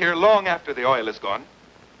will be here long after the oil is gone.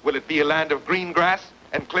 Will it be a land of green grass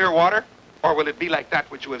and clear water? Or will it be like that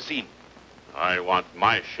which you have seen? I want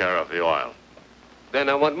my share of the oil. Then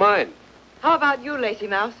I want mine. How about you, Lacey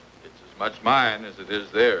Mouse? It's as much mine as it is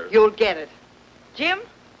theirs. You'll get it. Jim?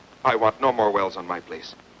 I want no more wells on my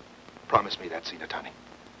place. Promise me that, Sinatani.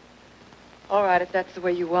 All right, if that's the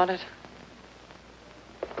way you want it.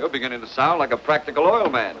 You're beginning to sound like a practical oil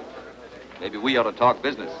man. Maybe we ought to talk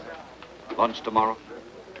business. Lunch tomorrow?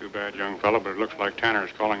 Too bad, young fellow, but it looks like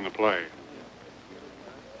Tanner's calling the play.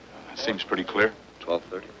 That seems pretty clear.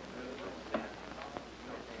 12:30.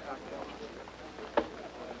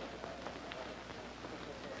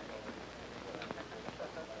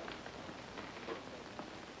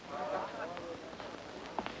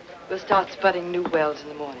 We'll start spudding new wells in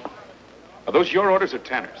the morning. Are those your orders or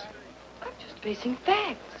Tanner's? I'm just facing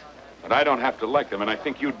facts. But I don't have to like them, and I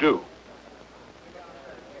think you do.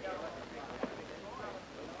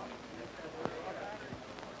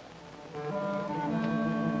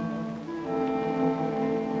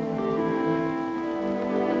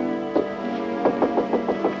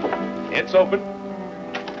 It's open.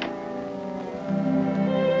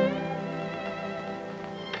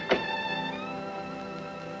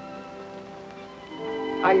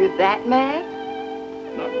 Are you that mad?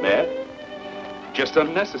 Not mad. Just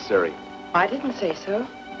unnecessary. I didn't say so.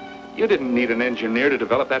 You didn't need an engineer to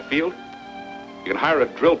develop that field. You can hire a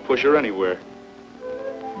drill pusher anywhere.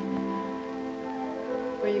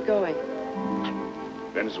 Where are you going?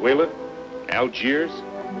 Venezuela, Algiers,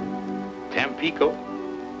 Tampico.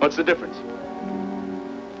 What's the difference?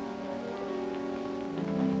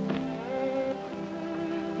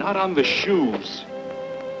 Not on the shoes.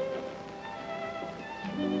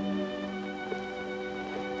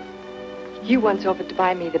 You once offered to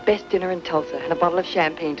buy me the best dinner in Tulsa and a bottle of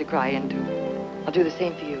champagne to cry into. I'll do the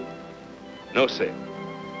same for you. No sale.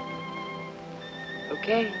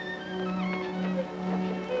 Okay.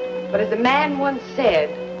 But as a man once said,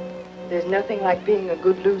 there's nothing like being a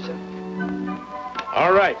good loser.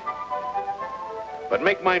 All right. But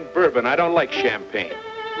make mine bourbon. I don't like champagne.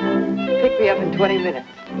 Pick me up in 20 minutes.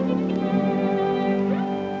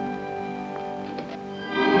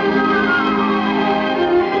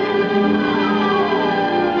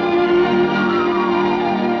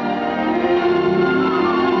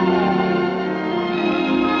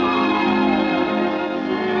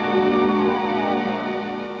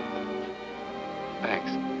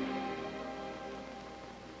 Thanks.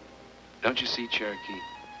 Don't you see, Cherokee?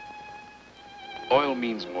 Oil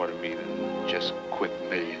means more to me than just quick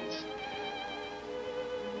millions.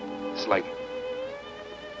 It's like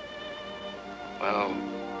Well,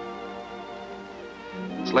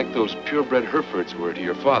 it's like those purebred Herefords were to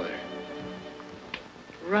your father.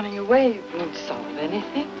 Running away won't solve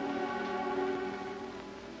anything.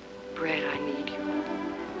 Brad, I need you.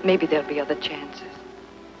 Maybe there'll be other chances.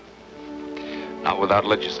 Not without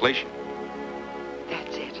legislation.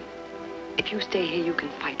 That's it. If you stay here, you can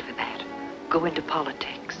fight for that. Go into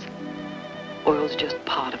politics. Oil's just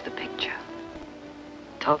part of the picture.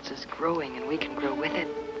 Tulsa's growing, and we can grow with it.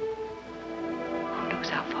 Who knows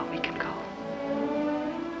how far we can go?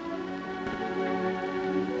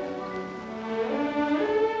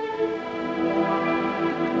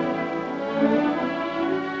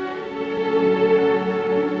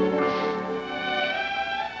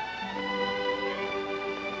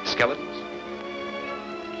 Skeletons?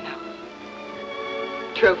 No.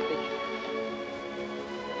 Trophies.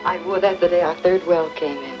 I wore that the day our third well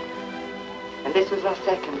came in. And this was our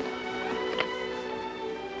second.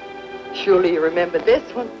 Surely you remember this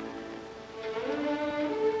one.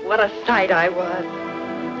 What a sight I was.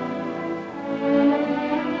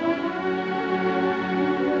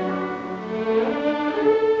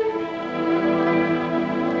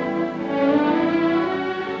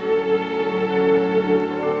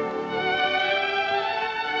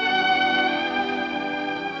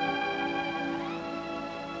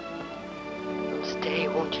 Stay,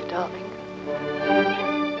 won't you, darling?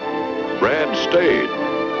 Brad stayed.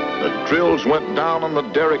 The drills went down and the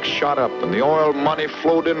derricks shot up, and the oil money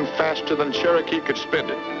flowed in faster than Cherokee could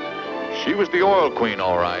spend it. She was the oil queen,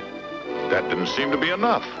 all right. That didn't seem to be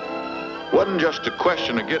enough. Wasn't just a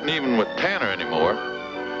question of getting even with Tanner anymore.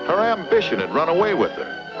 Her ambition had run away with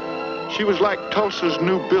her. She was like Tulsa's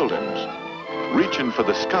new buildings, reaching for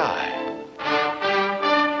the sky.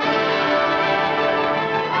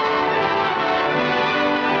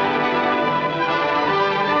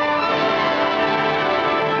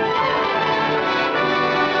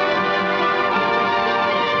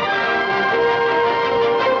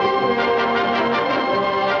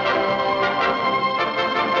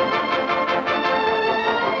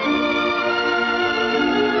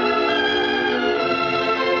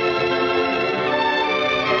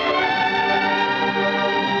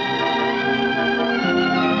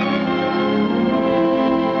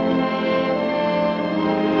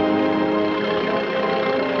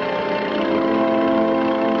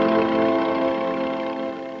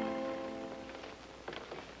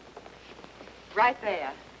 Right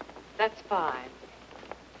there. That's fine.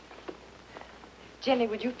 Jenny,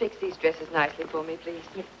 would you fix these dresses nicely for me, please?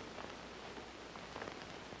 Yes.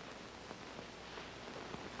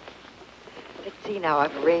 Let's see now.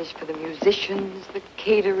 I've arranged for the musicians, the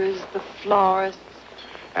caterers, the florists.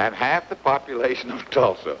 And half the population of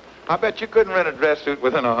Tulsa. I bet you couldn't rent a dress suit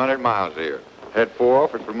within 100 miles of here. Had 4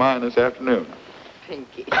 offered for mine this afternoon.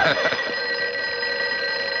 Pinky.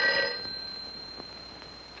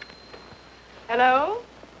 Hello?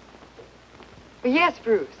 Yes,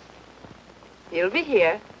 Bruce. He'll be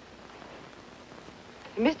here.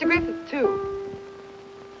 And Mr. Griffith, too.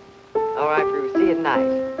 All right, Bruce. See you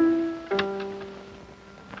tonight.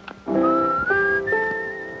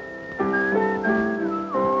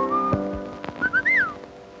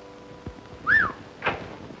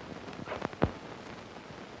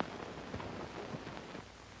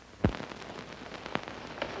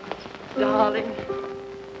 Darling.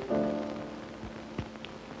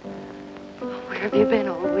 Where have you been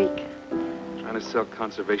all week? Trying to sell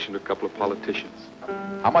conservation to a couple of politicians.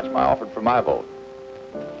 How much am I offered for my vote?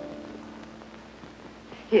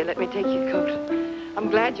 Here, let me take your coat. I'm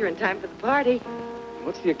glad you're in time for the party.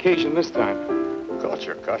 What's the occasion this time?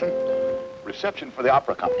 Culture, cousin. Reception for the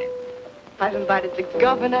opera company. I've invited the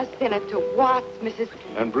governor, Senator Watts, Mrs.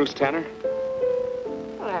 And Bruce Tanner?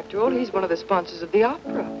 Well, after all, he's one of the sponsors of the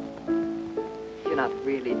opera. You're not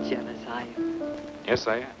really jealous, are you? Yes,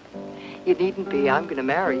 I am. You needn't be. I'm going to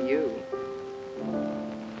marry you.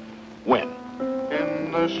 When?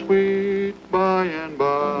 In the sweet by and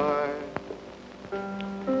by.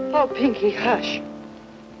 Oh, Pinky, hush.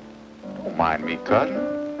 Don't mind me,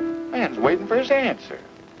 cousin. Man's waiting for his answer.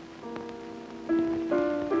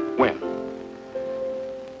 When?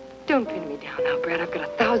 Don't pin me down now, Brad. I've got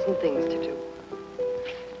 1,000 things to do.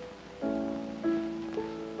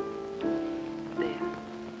 There.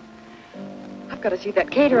 I've got to see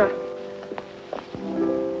that caterer.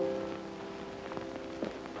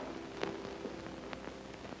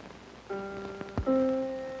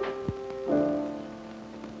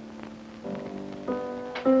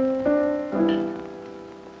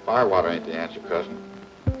 Firewater ain't the answer, cousin.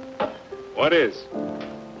 What is?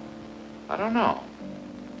 I don't know.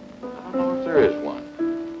 I don't know if there is one.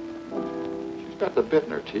 She's got the bit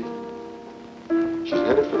in her teeth. She's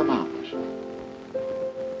headed for the mountains.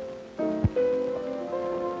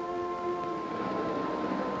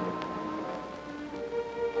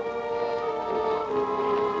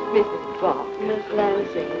 Mrs. Bach. Miss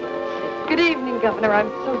Lansing. Good evening, Governor. I'm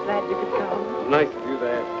so glad you could come. Nice of you to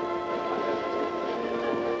ask.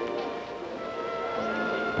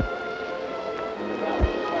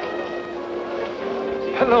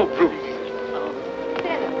 Hello, Bruce.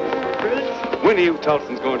 When are you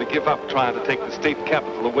Tulsans going to give up trying to take the state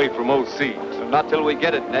capital away from O.C.? Not till we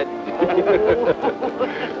get it, Ned.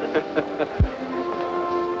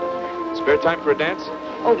 Spare time for a dance?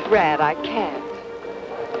 Oh, Brad, I can't.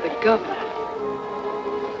 The governor.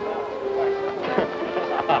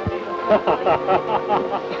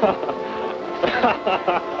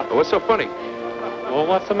 What's so funny? Well,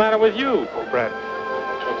 what's the matter with you? Oh, Brad.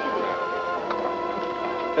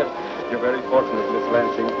 You're very fortunate, Miss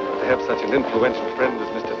Lansing, to have such an influential friend as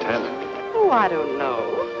Mr. Tanner. Oh, I don't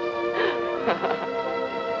know.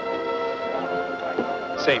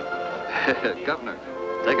 Same. Governor,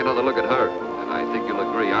 take another look at her, and I think you'll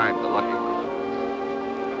agree I'm the lucky one.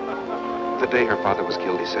 The day her father was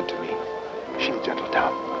killed, he said to me, she'll settle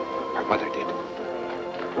down. Her mother did.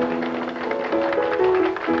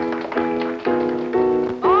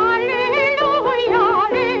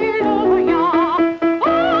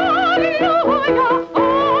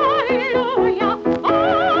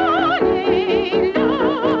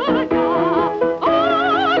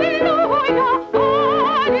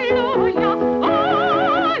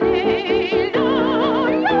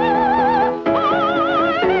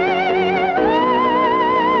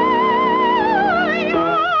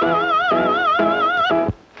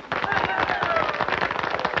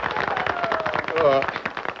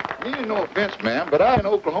 No offense, ma'am, but out in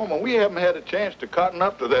Oklahoma, we haven't had a chance to cotton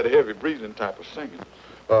up to that heavy breathing type of singing.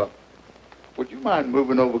 Would you mind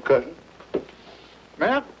moving over, cousin?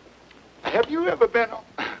 Ma'am, have you ever been on...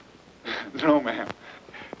 No, ma'am.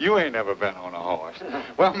 You ain't never been on a horse.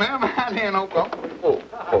 Well, ma'am, out here in Oklahoma... Oh,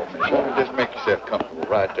 miss, just make yourself comfortable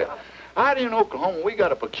right there. Out here in Oklahoma, we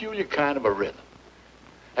got a peculiar kind of a rhythm.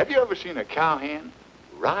 Have you ever seen a cowhand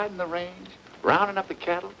riding the range, rounding up the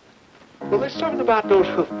cattle? Well, there's something about those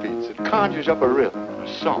hoofbeats that conjures up a rhythm, a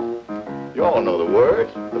song. You all know the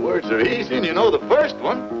words. The words are easy, and you know the first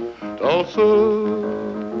one. Tulsa,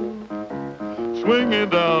 swinging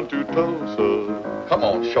down to Tulsa. Come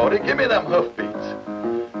on, shorty, give me them hoofbeats.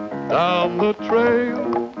 Down the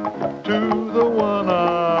trail to the one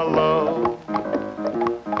I love.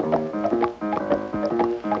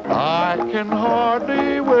 I can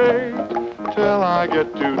hardly wait till I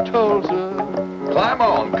get to Tulsa. Climb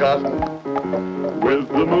on, cousin. With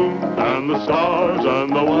the moon and the stars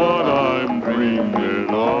and the one I'm dreaming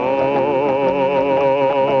of.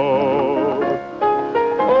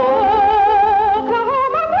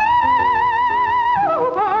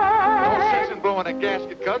 No sense in blowing a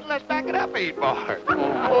gasket, cousin. Let's back it up 8 bars.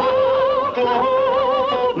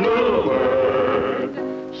 Little bird,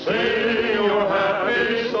 sing your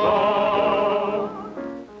happy song.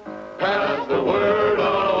 Pass the word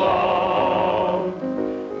along.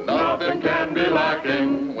 Nothing can be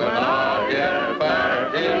lacking when I get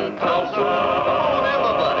back in Tulsa. Come on,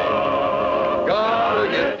 everybody. Gotta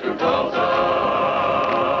get to Tulsa.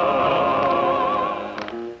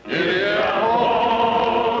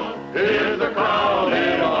 Indianapolis is the crown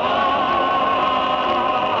in mine.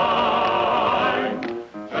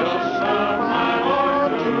 Just a time or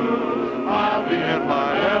two, I'll be in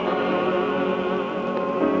my heaven.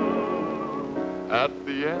 At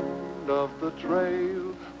the end of the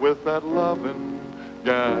trail with that loving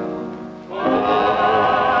gal.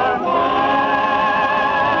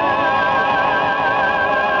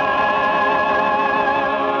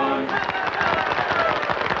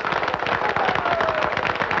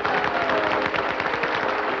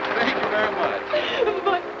 Thank you very much.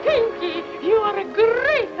 But, Pinky, you are a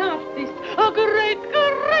great artist. A great,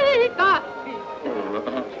 great artist.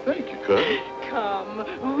 Thank you, cousin. Come,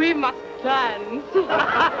 we must dance.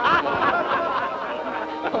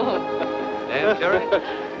 Dan, Jerry?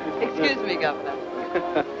 Excuse me, Governor.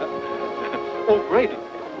 Oh, Brady,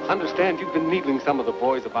 understand you've been needling some of the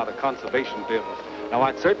boys about a conservation bill. Now,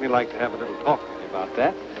 I'd certainly like to have a little talk with you about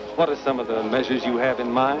that. What are some of the measures you have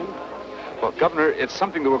in mind? Well, Governor, it's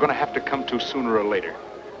something that we're going to have to come to sooner or later.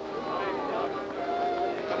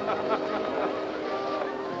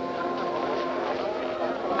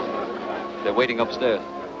 They're waiting upstairs.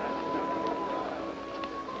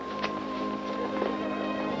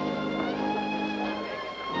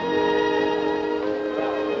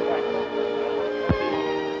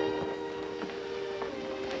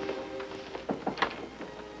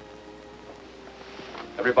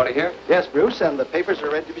 Everybody here? Yes, Bruce, and the papers are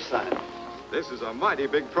ready to be signed. This is a mighty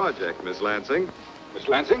big project, Miss Lansing. Miss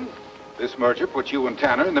Lansing, this merger puts you and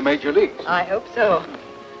Tanner in the major leagues. I hope so.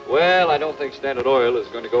 Well, I don't think Standard Oil is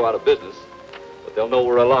going to go out of business, but they'll know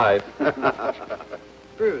we're alive.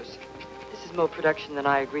 Bruce, this is more production than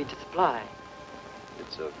I agreed to supply.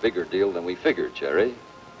 It's a bigger deal than we figured, Jerry,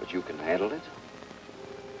 but you can handle it?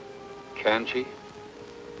 Can she?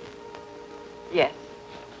 Yes.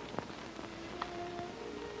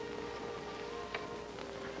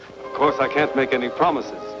 Of course, I can't make any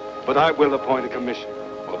promises, but I will appoint a commission.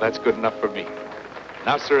 Well, that's good enough for me.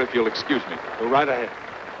 Now, sir, if you'll excuse me. Go right ahead.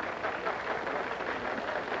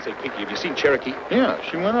 Say, Pinky, have you seen Cherokee? Yeah,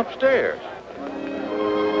 she went upstairs.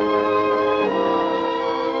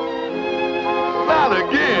 Not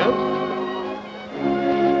again.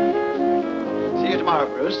 See you tomorrow,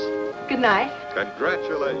 Bruce. Good night.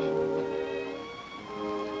 Congratulations.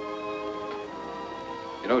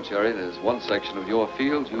 You know, Jerry, there's one section of your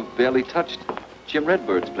field you've barely touched. Jim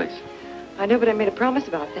Redbird's place. I know, but I made a promise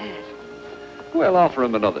about that. Well, offer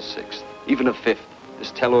him another sixth, even a fifth.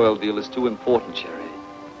 This Tel Oil deal is too important, Jerry.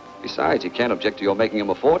 Besides, he can't object to your making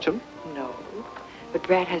him a fortune. No, but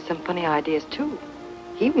Brad has some funny ideas, too.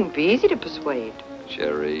 He won't be easy to persuade.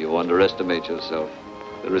 Jerry, you underestimate yourself.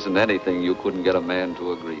 There isn't anything you couldn't get a man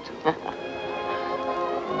to agree to.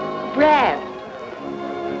 Brad!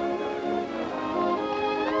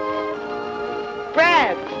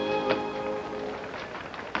 Brad!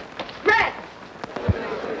 Brad!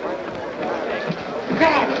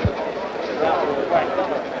 Brad!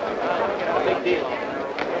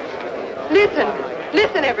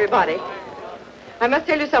 Listen, everybody. I must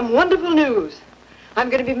tell you some wonderful news. I'm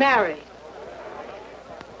going to be married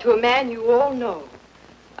to a man you all know.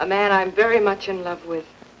 A man I'm very much in love with.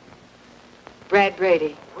 Brad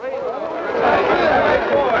Brady.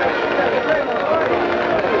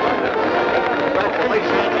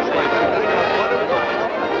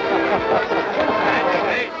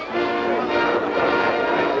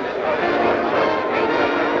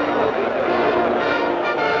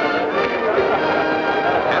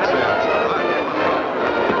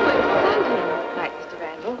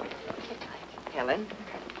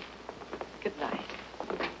 Good night.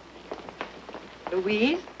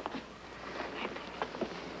 Louise?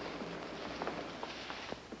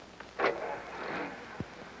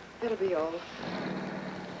 That'll be all.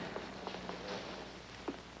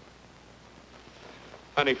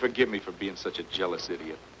 Honey, forgive me for being such a jealous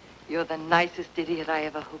idiot. You're the nicest idiot I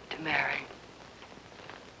ever hoped to marry.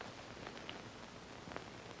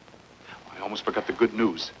 I almost forgot the good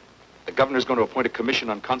news. The governor's going to appoint a commission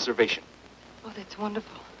on conservation. Oh, that's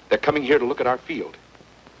wonderful. They're coming here to look at our field.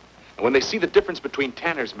 And when they see the difference between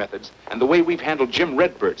Tanner's methods and the way we've handled Jim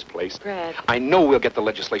Redbird's place, Brad. I know we'll get the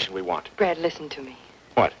legislation we want. Brad, listen to me.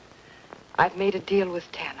 What? I've made a deal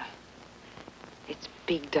with Tanner. It's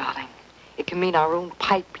big, darling. It can mean our own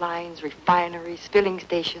pipelines, refineries, filling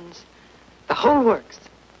stations, the whole works.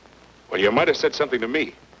 Well, you might have said something to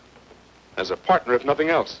me. As a partner, if nothing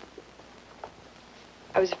else.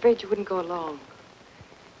 I was afraid you wouldn't go along.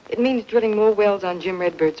 It means drilling more wells on Jim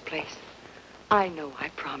Redbird's place. I know I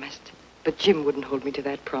promised, but Jim wouldn't hold me to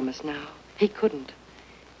that promise now. He couldn't.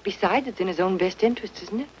 Besides, it's in his own best interest,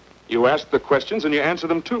 isn't it? You asked the questions and you answer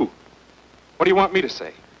them, too. What do you want me to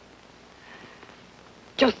say?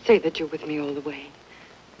 Just say that you're with me all the way.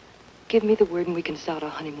 Give me the word and we can start our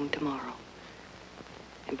honeymoon tomorrow.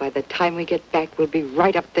 And by the time we get back, we'll be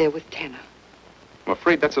right up there with Tanner. I'm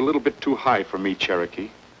afraid that's a little bit too high for me,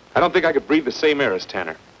 Cherokee. I don't think I could breathe the same air as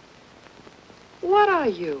Tanner. What are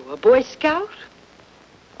you, a Boy Scout?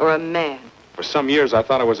 Or a man? For some years, I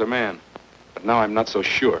thought I was a man. But now I'm not so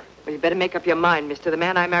sure. Well, you better make up your mind, mister. The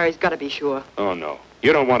man I marry's got to be sure. Oh, no.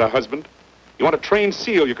 You don't want a husband. You want a trained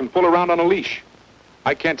seal you can pull around on a leash.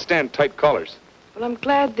 I can't stand tight collars. Well, I'm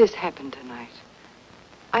glad this happened tonight.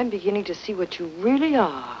 I'm beginning to see what you really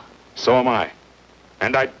are. So am I.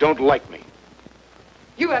 And I don't like me.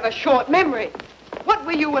 You have a short memory. What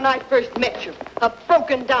were you when I first met you? A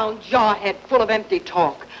broken-down jarhead full of empty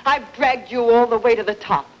talk. I've dragged you all the way to the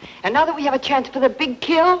top. And now that we have a chance for the big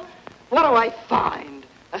kill, what do I find?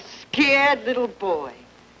 A scared little boy.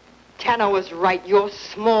 Tanner was right. You're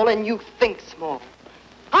small and you think small.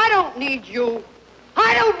 I don't need you.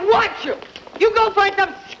 I don't want you. You go find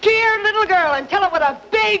some scared little girl and tell her what a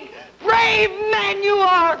big, brave man you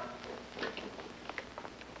are.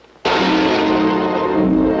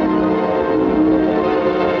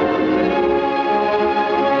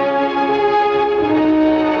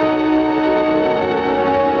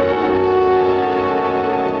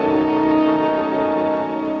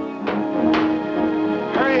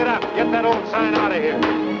 Hurry it up. Get that old sign out of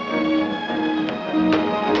here.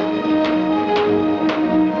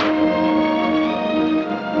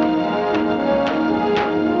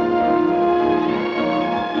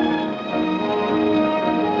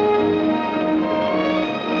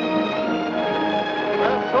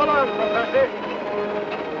 Hold on, Professor.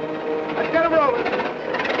 Let's get him rolling.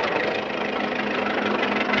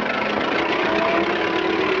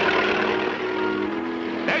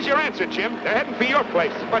 There's your answer, Jim. They're heading for your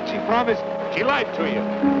place. But she promised. She lied to you.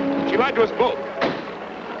 She lied to us both.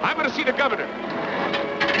 I'm going to see the governor.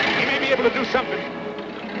 He may be able to do something.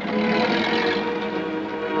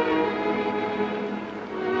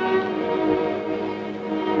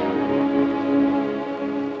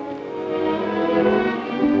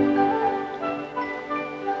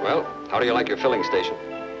 Well, how do you like your filling station?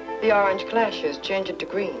 The orange clashes. Change it to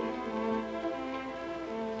green.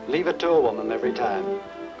 Leave it to a woman every time.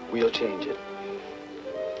 We'll change it.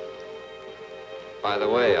 By the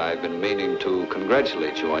way, I've been meaning to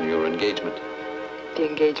congratulate you on your engagement. The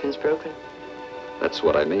engagement's broken. That's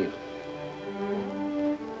what I mean.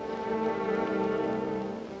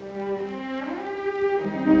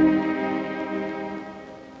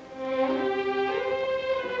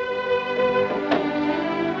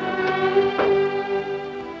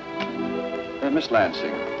 Miss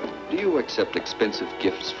Lansing, do you accept expensive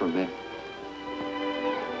gifts from men?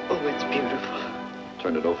 Oh, it's beautiful.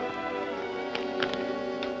 Turn it over.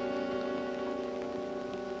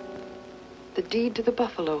 The deed to the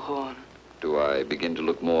buffalo horn. Do I begin to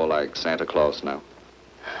look more like Santa Claus now?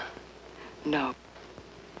 No.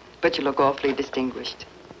 But you look awfully distinguished.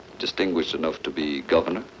 Distinguished enough to be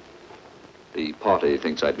governor? The party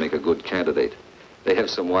thinks I'd make a good candidate. They have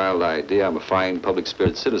some wild idea I'm a fine public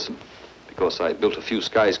spirit citizen because I built a few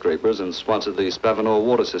skyscrapers and sponsored the Spavinaw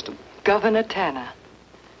water system. Governor Tanner.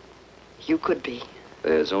 You could be.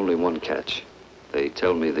 There's only one catch. They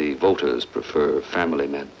tell me the voters prefer family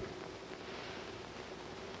men.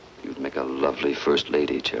 You'd make a lovely first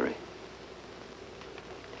lady, Cherry.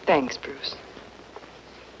 Thanks, Bruce.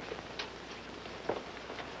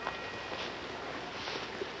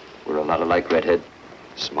 We're a lot alike, Redhead.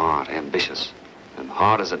 Smart, ambitious, and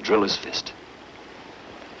hard as a driller's fist.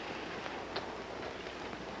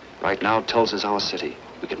 Right now, Tulsa's our city.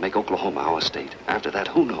 We can make Oklahoma our state. After that,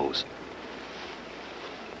 who knows?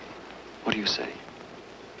 What do you say?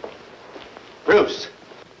 Bruce.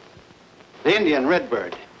 The Indian,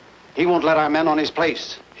 Redbird. He won't let our men on his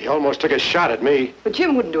place. He almost took a shot at me. But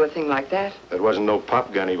Jim wouldn't do a thing like that. That wasn't no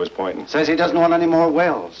pop gun he was pointing. Says he doesn't want any more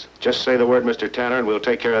wells. Just say the word, Mr. Tanner, and we'll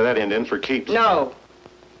take care of that Indian for keeps. No.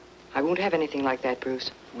 I won't have anything like that,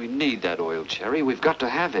 Bruce. We need that oil, Cherry. We've got to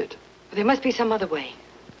have it. But there must be some other way.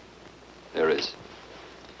 There is.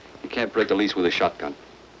 You can't break a lease with a shotgun.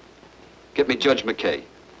 Get me Judge McKay.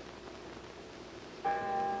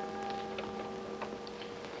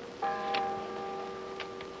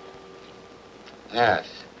 Yes.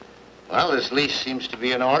 Well, this lease seems to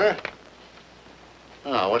be in order.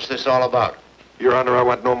 Oh, what's this all about? Your Honor, I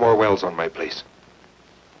want no more wells on my place.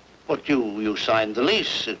 But you signed the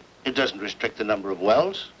lease. It doesn't restrict the number of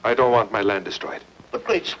wells. I don't want my land destroyed. But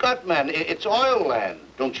great Scott, man, it's oil land.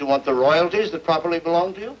 Don't you want the royalties that properly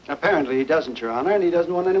belong to you? Apparently he doesn't, Your Honor, and he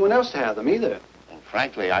doesn't want anyone else to have them either. Well,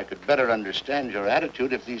 frankly, I could better understand your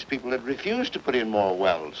attitude if these people had refused to put in more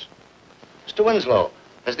wells. Mr. Winslow,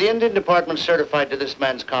 has the Indian Department certified to this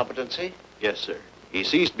man's competency? Yes, sir. He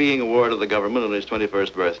ceased being a ward of the government on his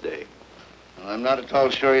 21st birthday. Well, I'm not at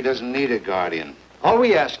all sure he doesn't need a guardian. All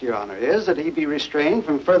we ask, Your Honor, is that he be restrained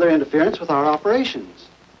from further interference with our operations.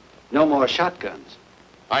 No more shotguns.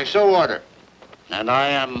 I so order, and I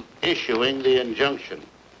am issuing the injunction.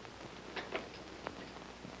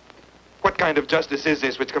 What kind of justice is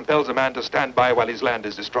this which compels a man to stand by while his land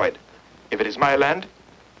is destroyed? If it is my land,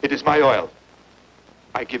 it is my oil.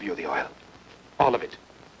 I give you the oil. All of it.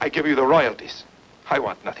 I give you the royalties. I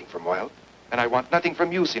want nothing from oil, and I want nothing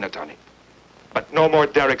from you, Sinatani. But no more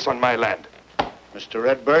derricks on my land. Mr.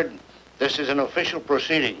 Redbird, this is an official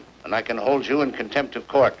proceeding, and I can hold you in contempt of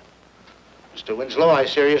court. Mr. Winslow, I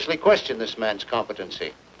seriously question this man's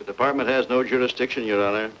competency. The department has no jurisdiction, Your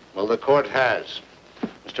Honor. Well, the court has.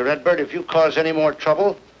 Mr. Redbird, if you cause any more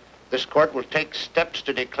trouble, this court will take steps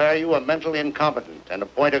to declare you a mentally incompetent and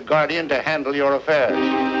appoint a guardian to handle your affairs.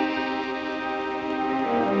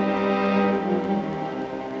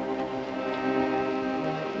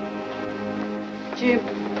 Jim,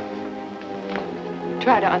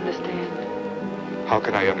 try to understand. How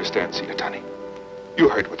can I understand, Sinatani? You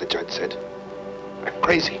heard what the judge said. I'm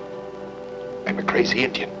crazy. I'm a crazy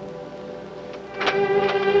Indian.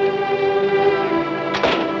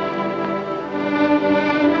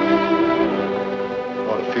 I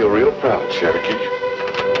ought to feel real proud, Cherokee.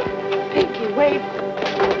 Pinky, wait.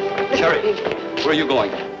 Cherry, where are you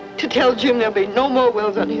going? To tell Jim there'll be no more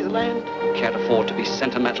wells on his land. Can't afford to be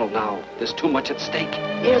sentimental now. There's too much at stake.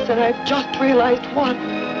 Yes, and I've just realized what.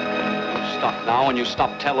 stop now and you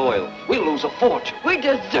stop Tell Oil, we'll lose a fortune. We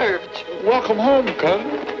deserved. Welcome home, cousin.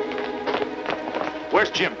 Where's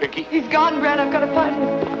Jim, Pinky? He's gone, Brad. I've got to find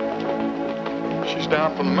him. She's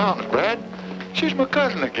down from the mountains, Brad. She's my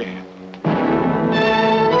cousin again.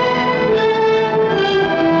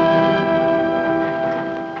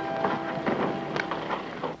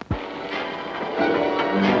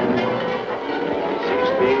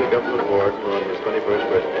 Being the government warden on his 21st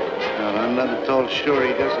birthday. Well, I'm not at all sure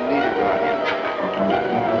he doesn't need a guardian.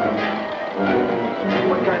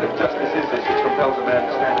 What kind of justice is this which compels a man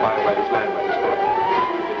to stand by while his land might destroy him?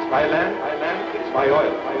 It is my land, it is my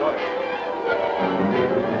oil,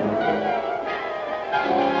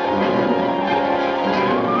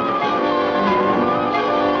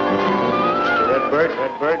 Mr.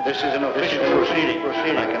 Redbird, this is an official proceeding.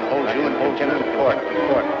 I can hold you in contempt of court.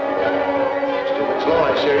 It's law,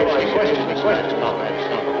 I seriously question the comrades.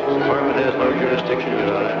 The department has no jurisdiction,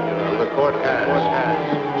 Your Honor. The court has.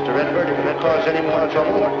 Mr. Redbird, if you cause any more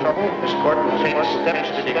trouble, this court will take steps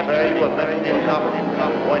to declare you a mentally incompetent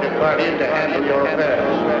and appoint a guardian to handle your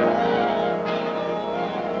affairs.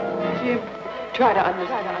 Jim, try to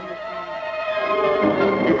understand.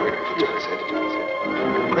 You heard what John said.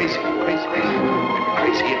 Crazy,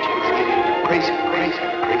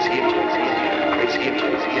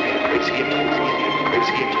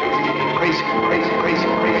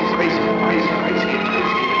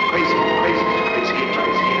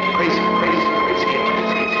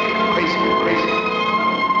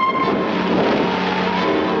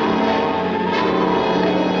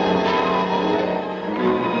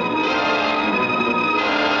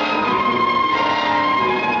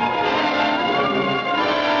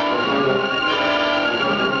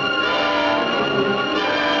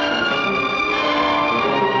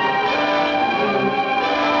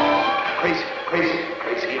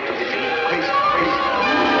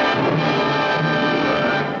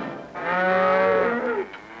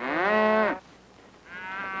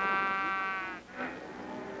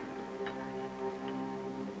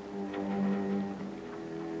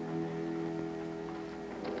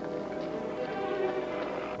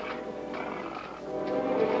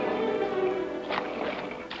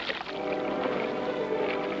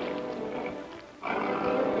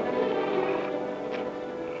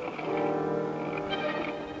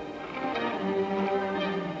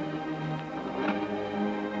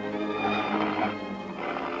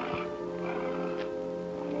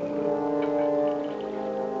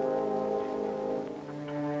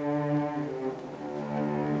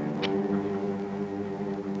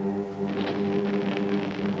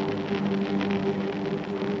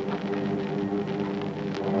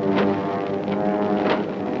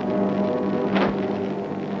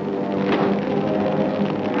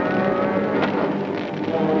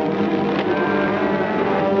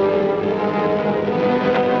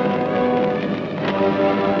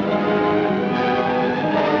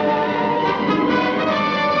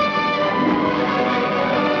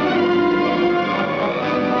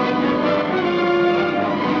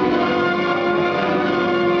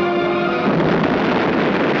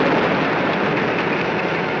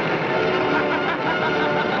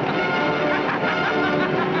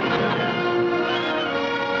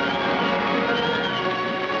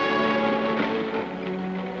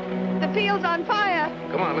 on fire.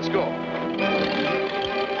 Come on, let's go.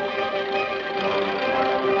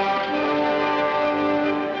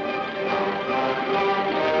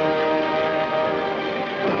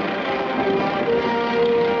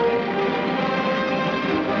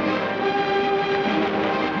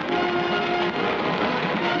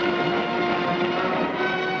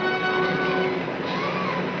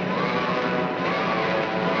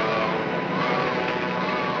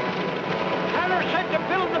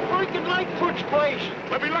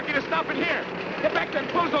 We'll be lucky to stop it here. Get back there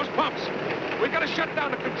and close those pumps. We've got to shut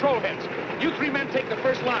down the control heads. You three men take the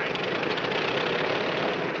first line.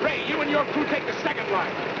 Ray, you and your crew take the second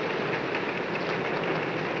line.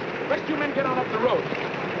 Rest you men get on up the road.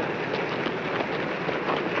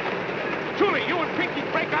 Julie, you and Pinky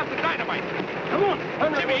break out the dynamite. Come on.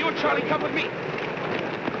 Jimmy, you and Charlie come with me.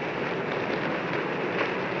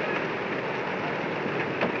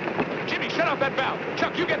 Jimmy, shut off that valve.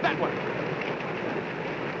 Chuck, you get that one.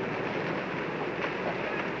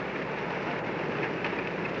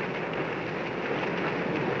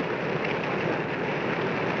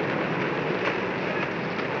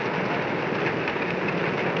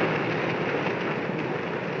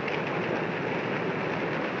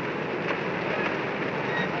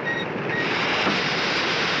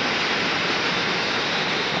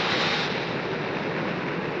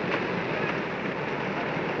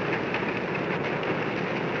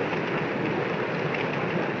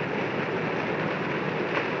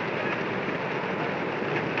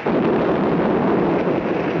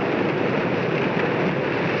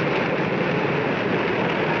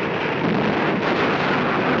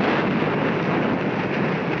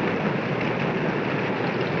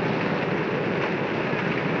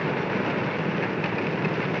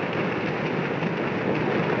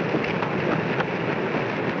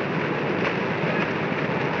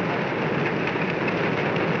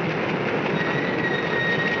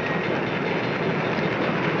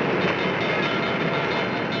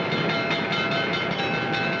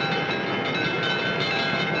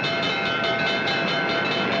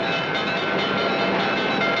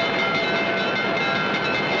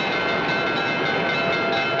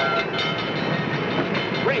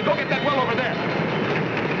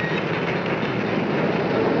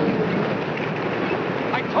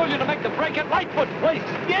 Lightfoot place.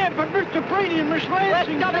 Yeah, but Mr. Brady and Miss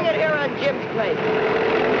Lansing... We're stopping it here on Jim's place.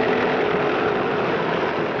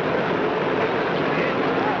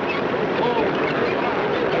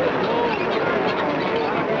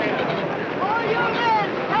 All you men,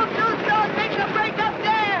 don't you start making a break up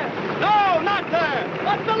there! No, not there!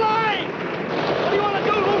 Up the line! What do you want to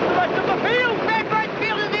do, lose the rest of the field? Redbird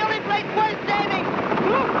Field is the only place worth saving!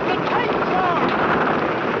 Look, the tanks are!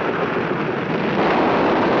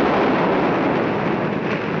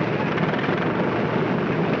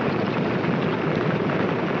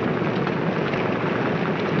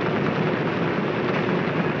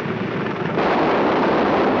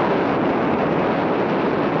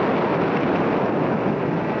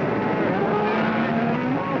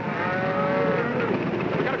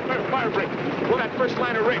 First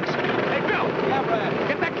line of rigs. Hey, Bill. Yeah, Brad.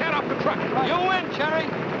 Get that cat off the truck. You win, Cherry.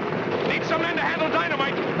 Need some men to handle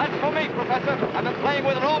dynamite. That's for me, Professor. I've been playing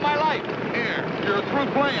with it all my life. Here, you're through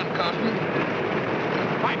playing, Cosby.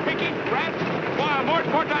 Fine, Pinky, Brad.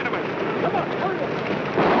 More dynamite. Come on, hurry up.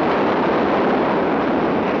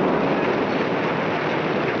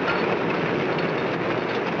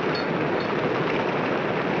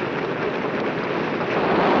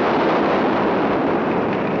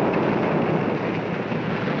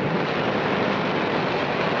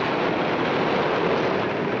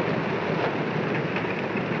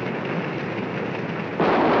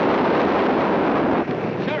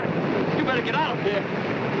 Get out of here.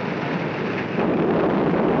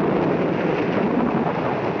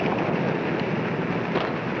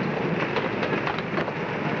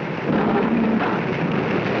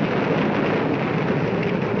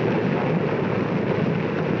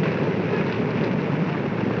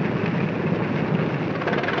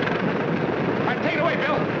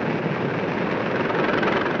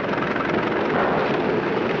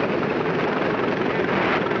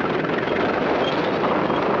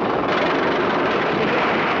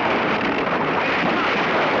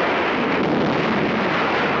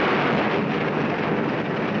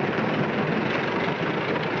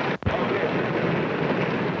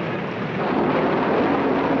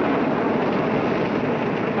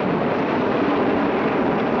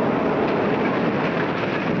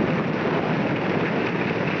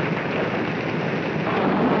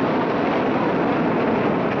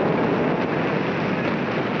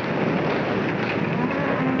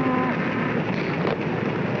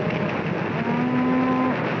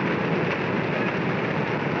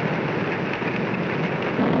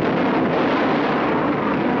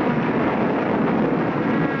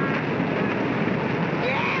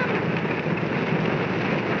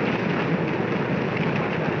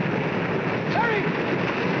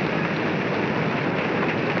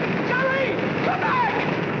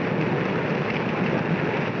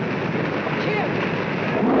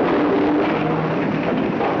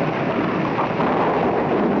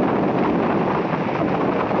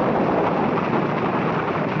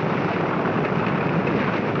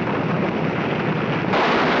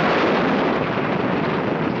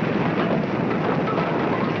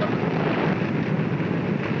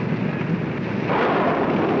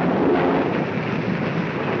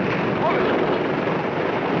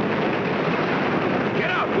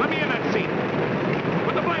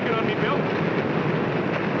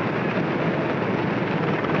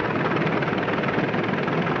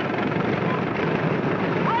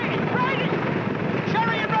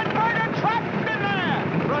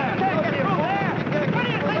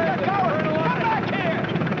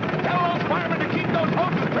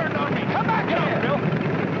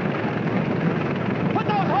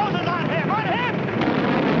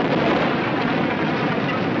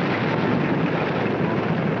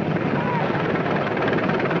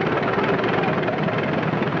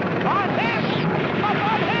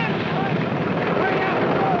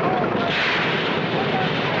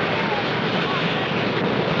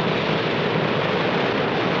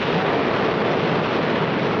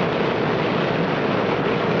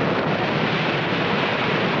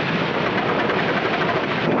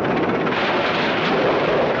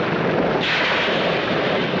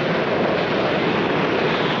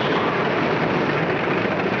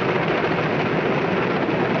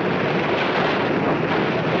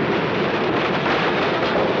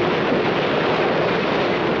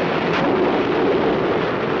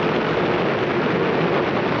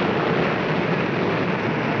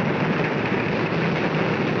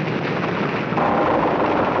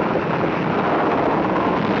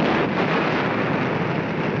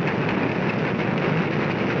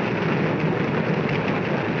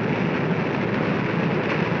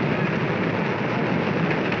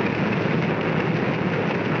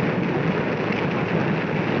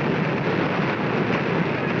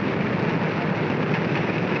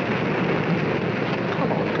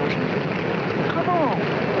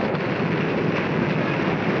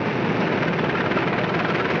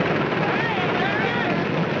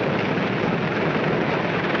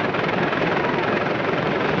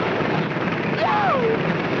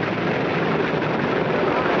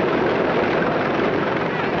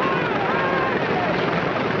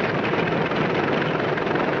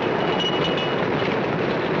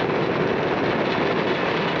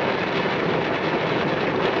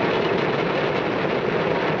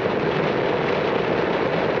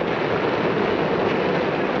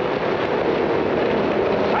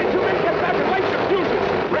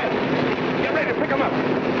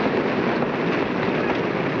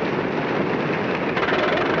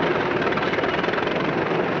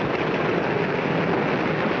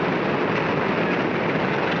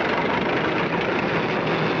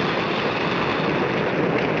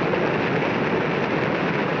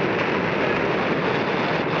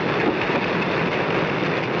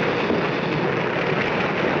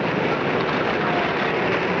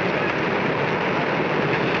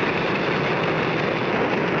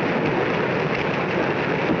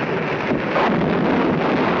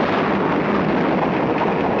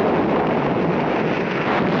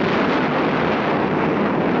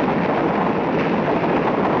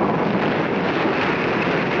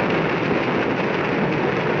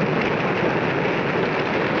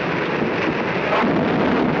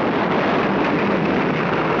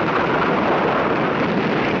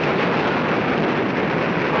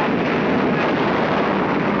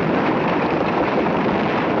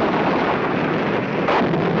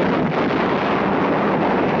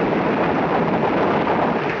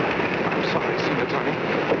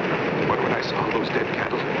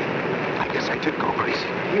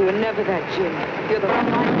 You were never that, Jim. You're the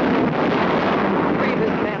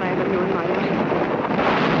bravest man I ever knew in my life.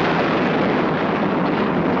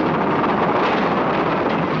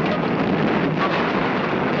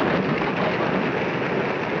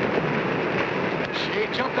 She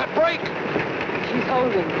ain't jumped that brake. She's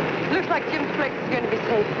holding. Looks like Jim's brake is going to be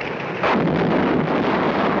safe.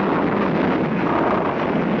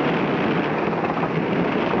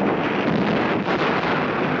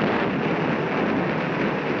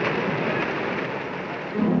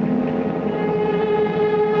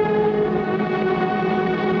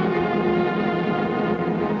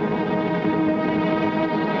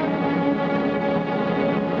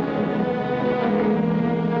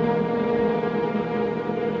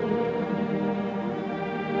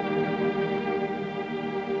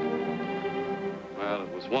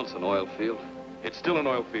 Once an oil field. It's still an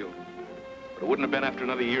oil field. But it wouldn't have been after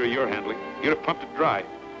another year of your handling. You'd have pumped it dry.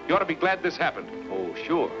 You ought to be glad this happened. Oh,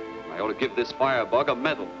 sure. I ought to give this firebug a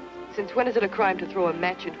medal. Since when is it a crime to throw a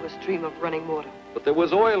match into a stream of running water? But there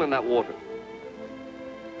was oil in that water.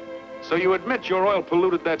 So you admit your oil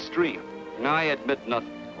polluted that stream? I admit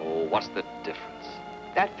nothing. Oh, what's the difference?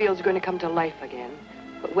 That field's going to come to life again.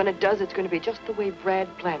 But when it does, it's going to be just the way Brad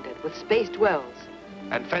planned it, with spaced wells.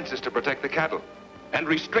 And fences to protect the cattle. And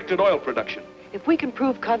restricted oil production. If we can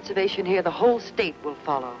prove conservation here, the whole state will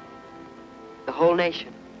follow. The whole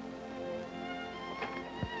nation.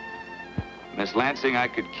 Miss Lansing, I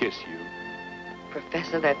could kiss you.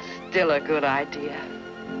 Professor, that's still a good idea.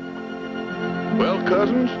 Well,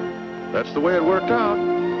 cousins, that's the way it worked out.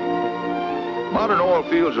 Modern oil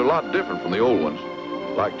fields are a lot different from the old ones,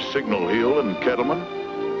 like Signal Hill and Kettleman.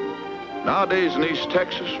 Nowadays in East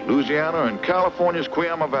Texas, Louisiana, and California's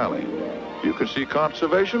Cuyama Valley, you can see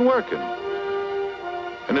conservation working.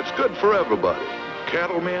 And it's good for everybody.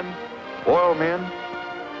 Cattlemen, oil men,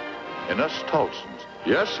 and us Tulsans.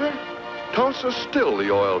 Yes, sir. Tulsa's still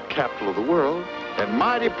the oil capital of the world, and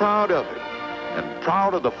mighty proud of it. And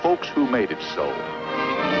proud of the folks who made it so.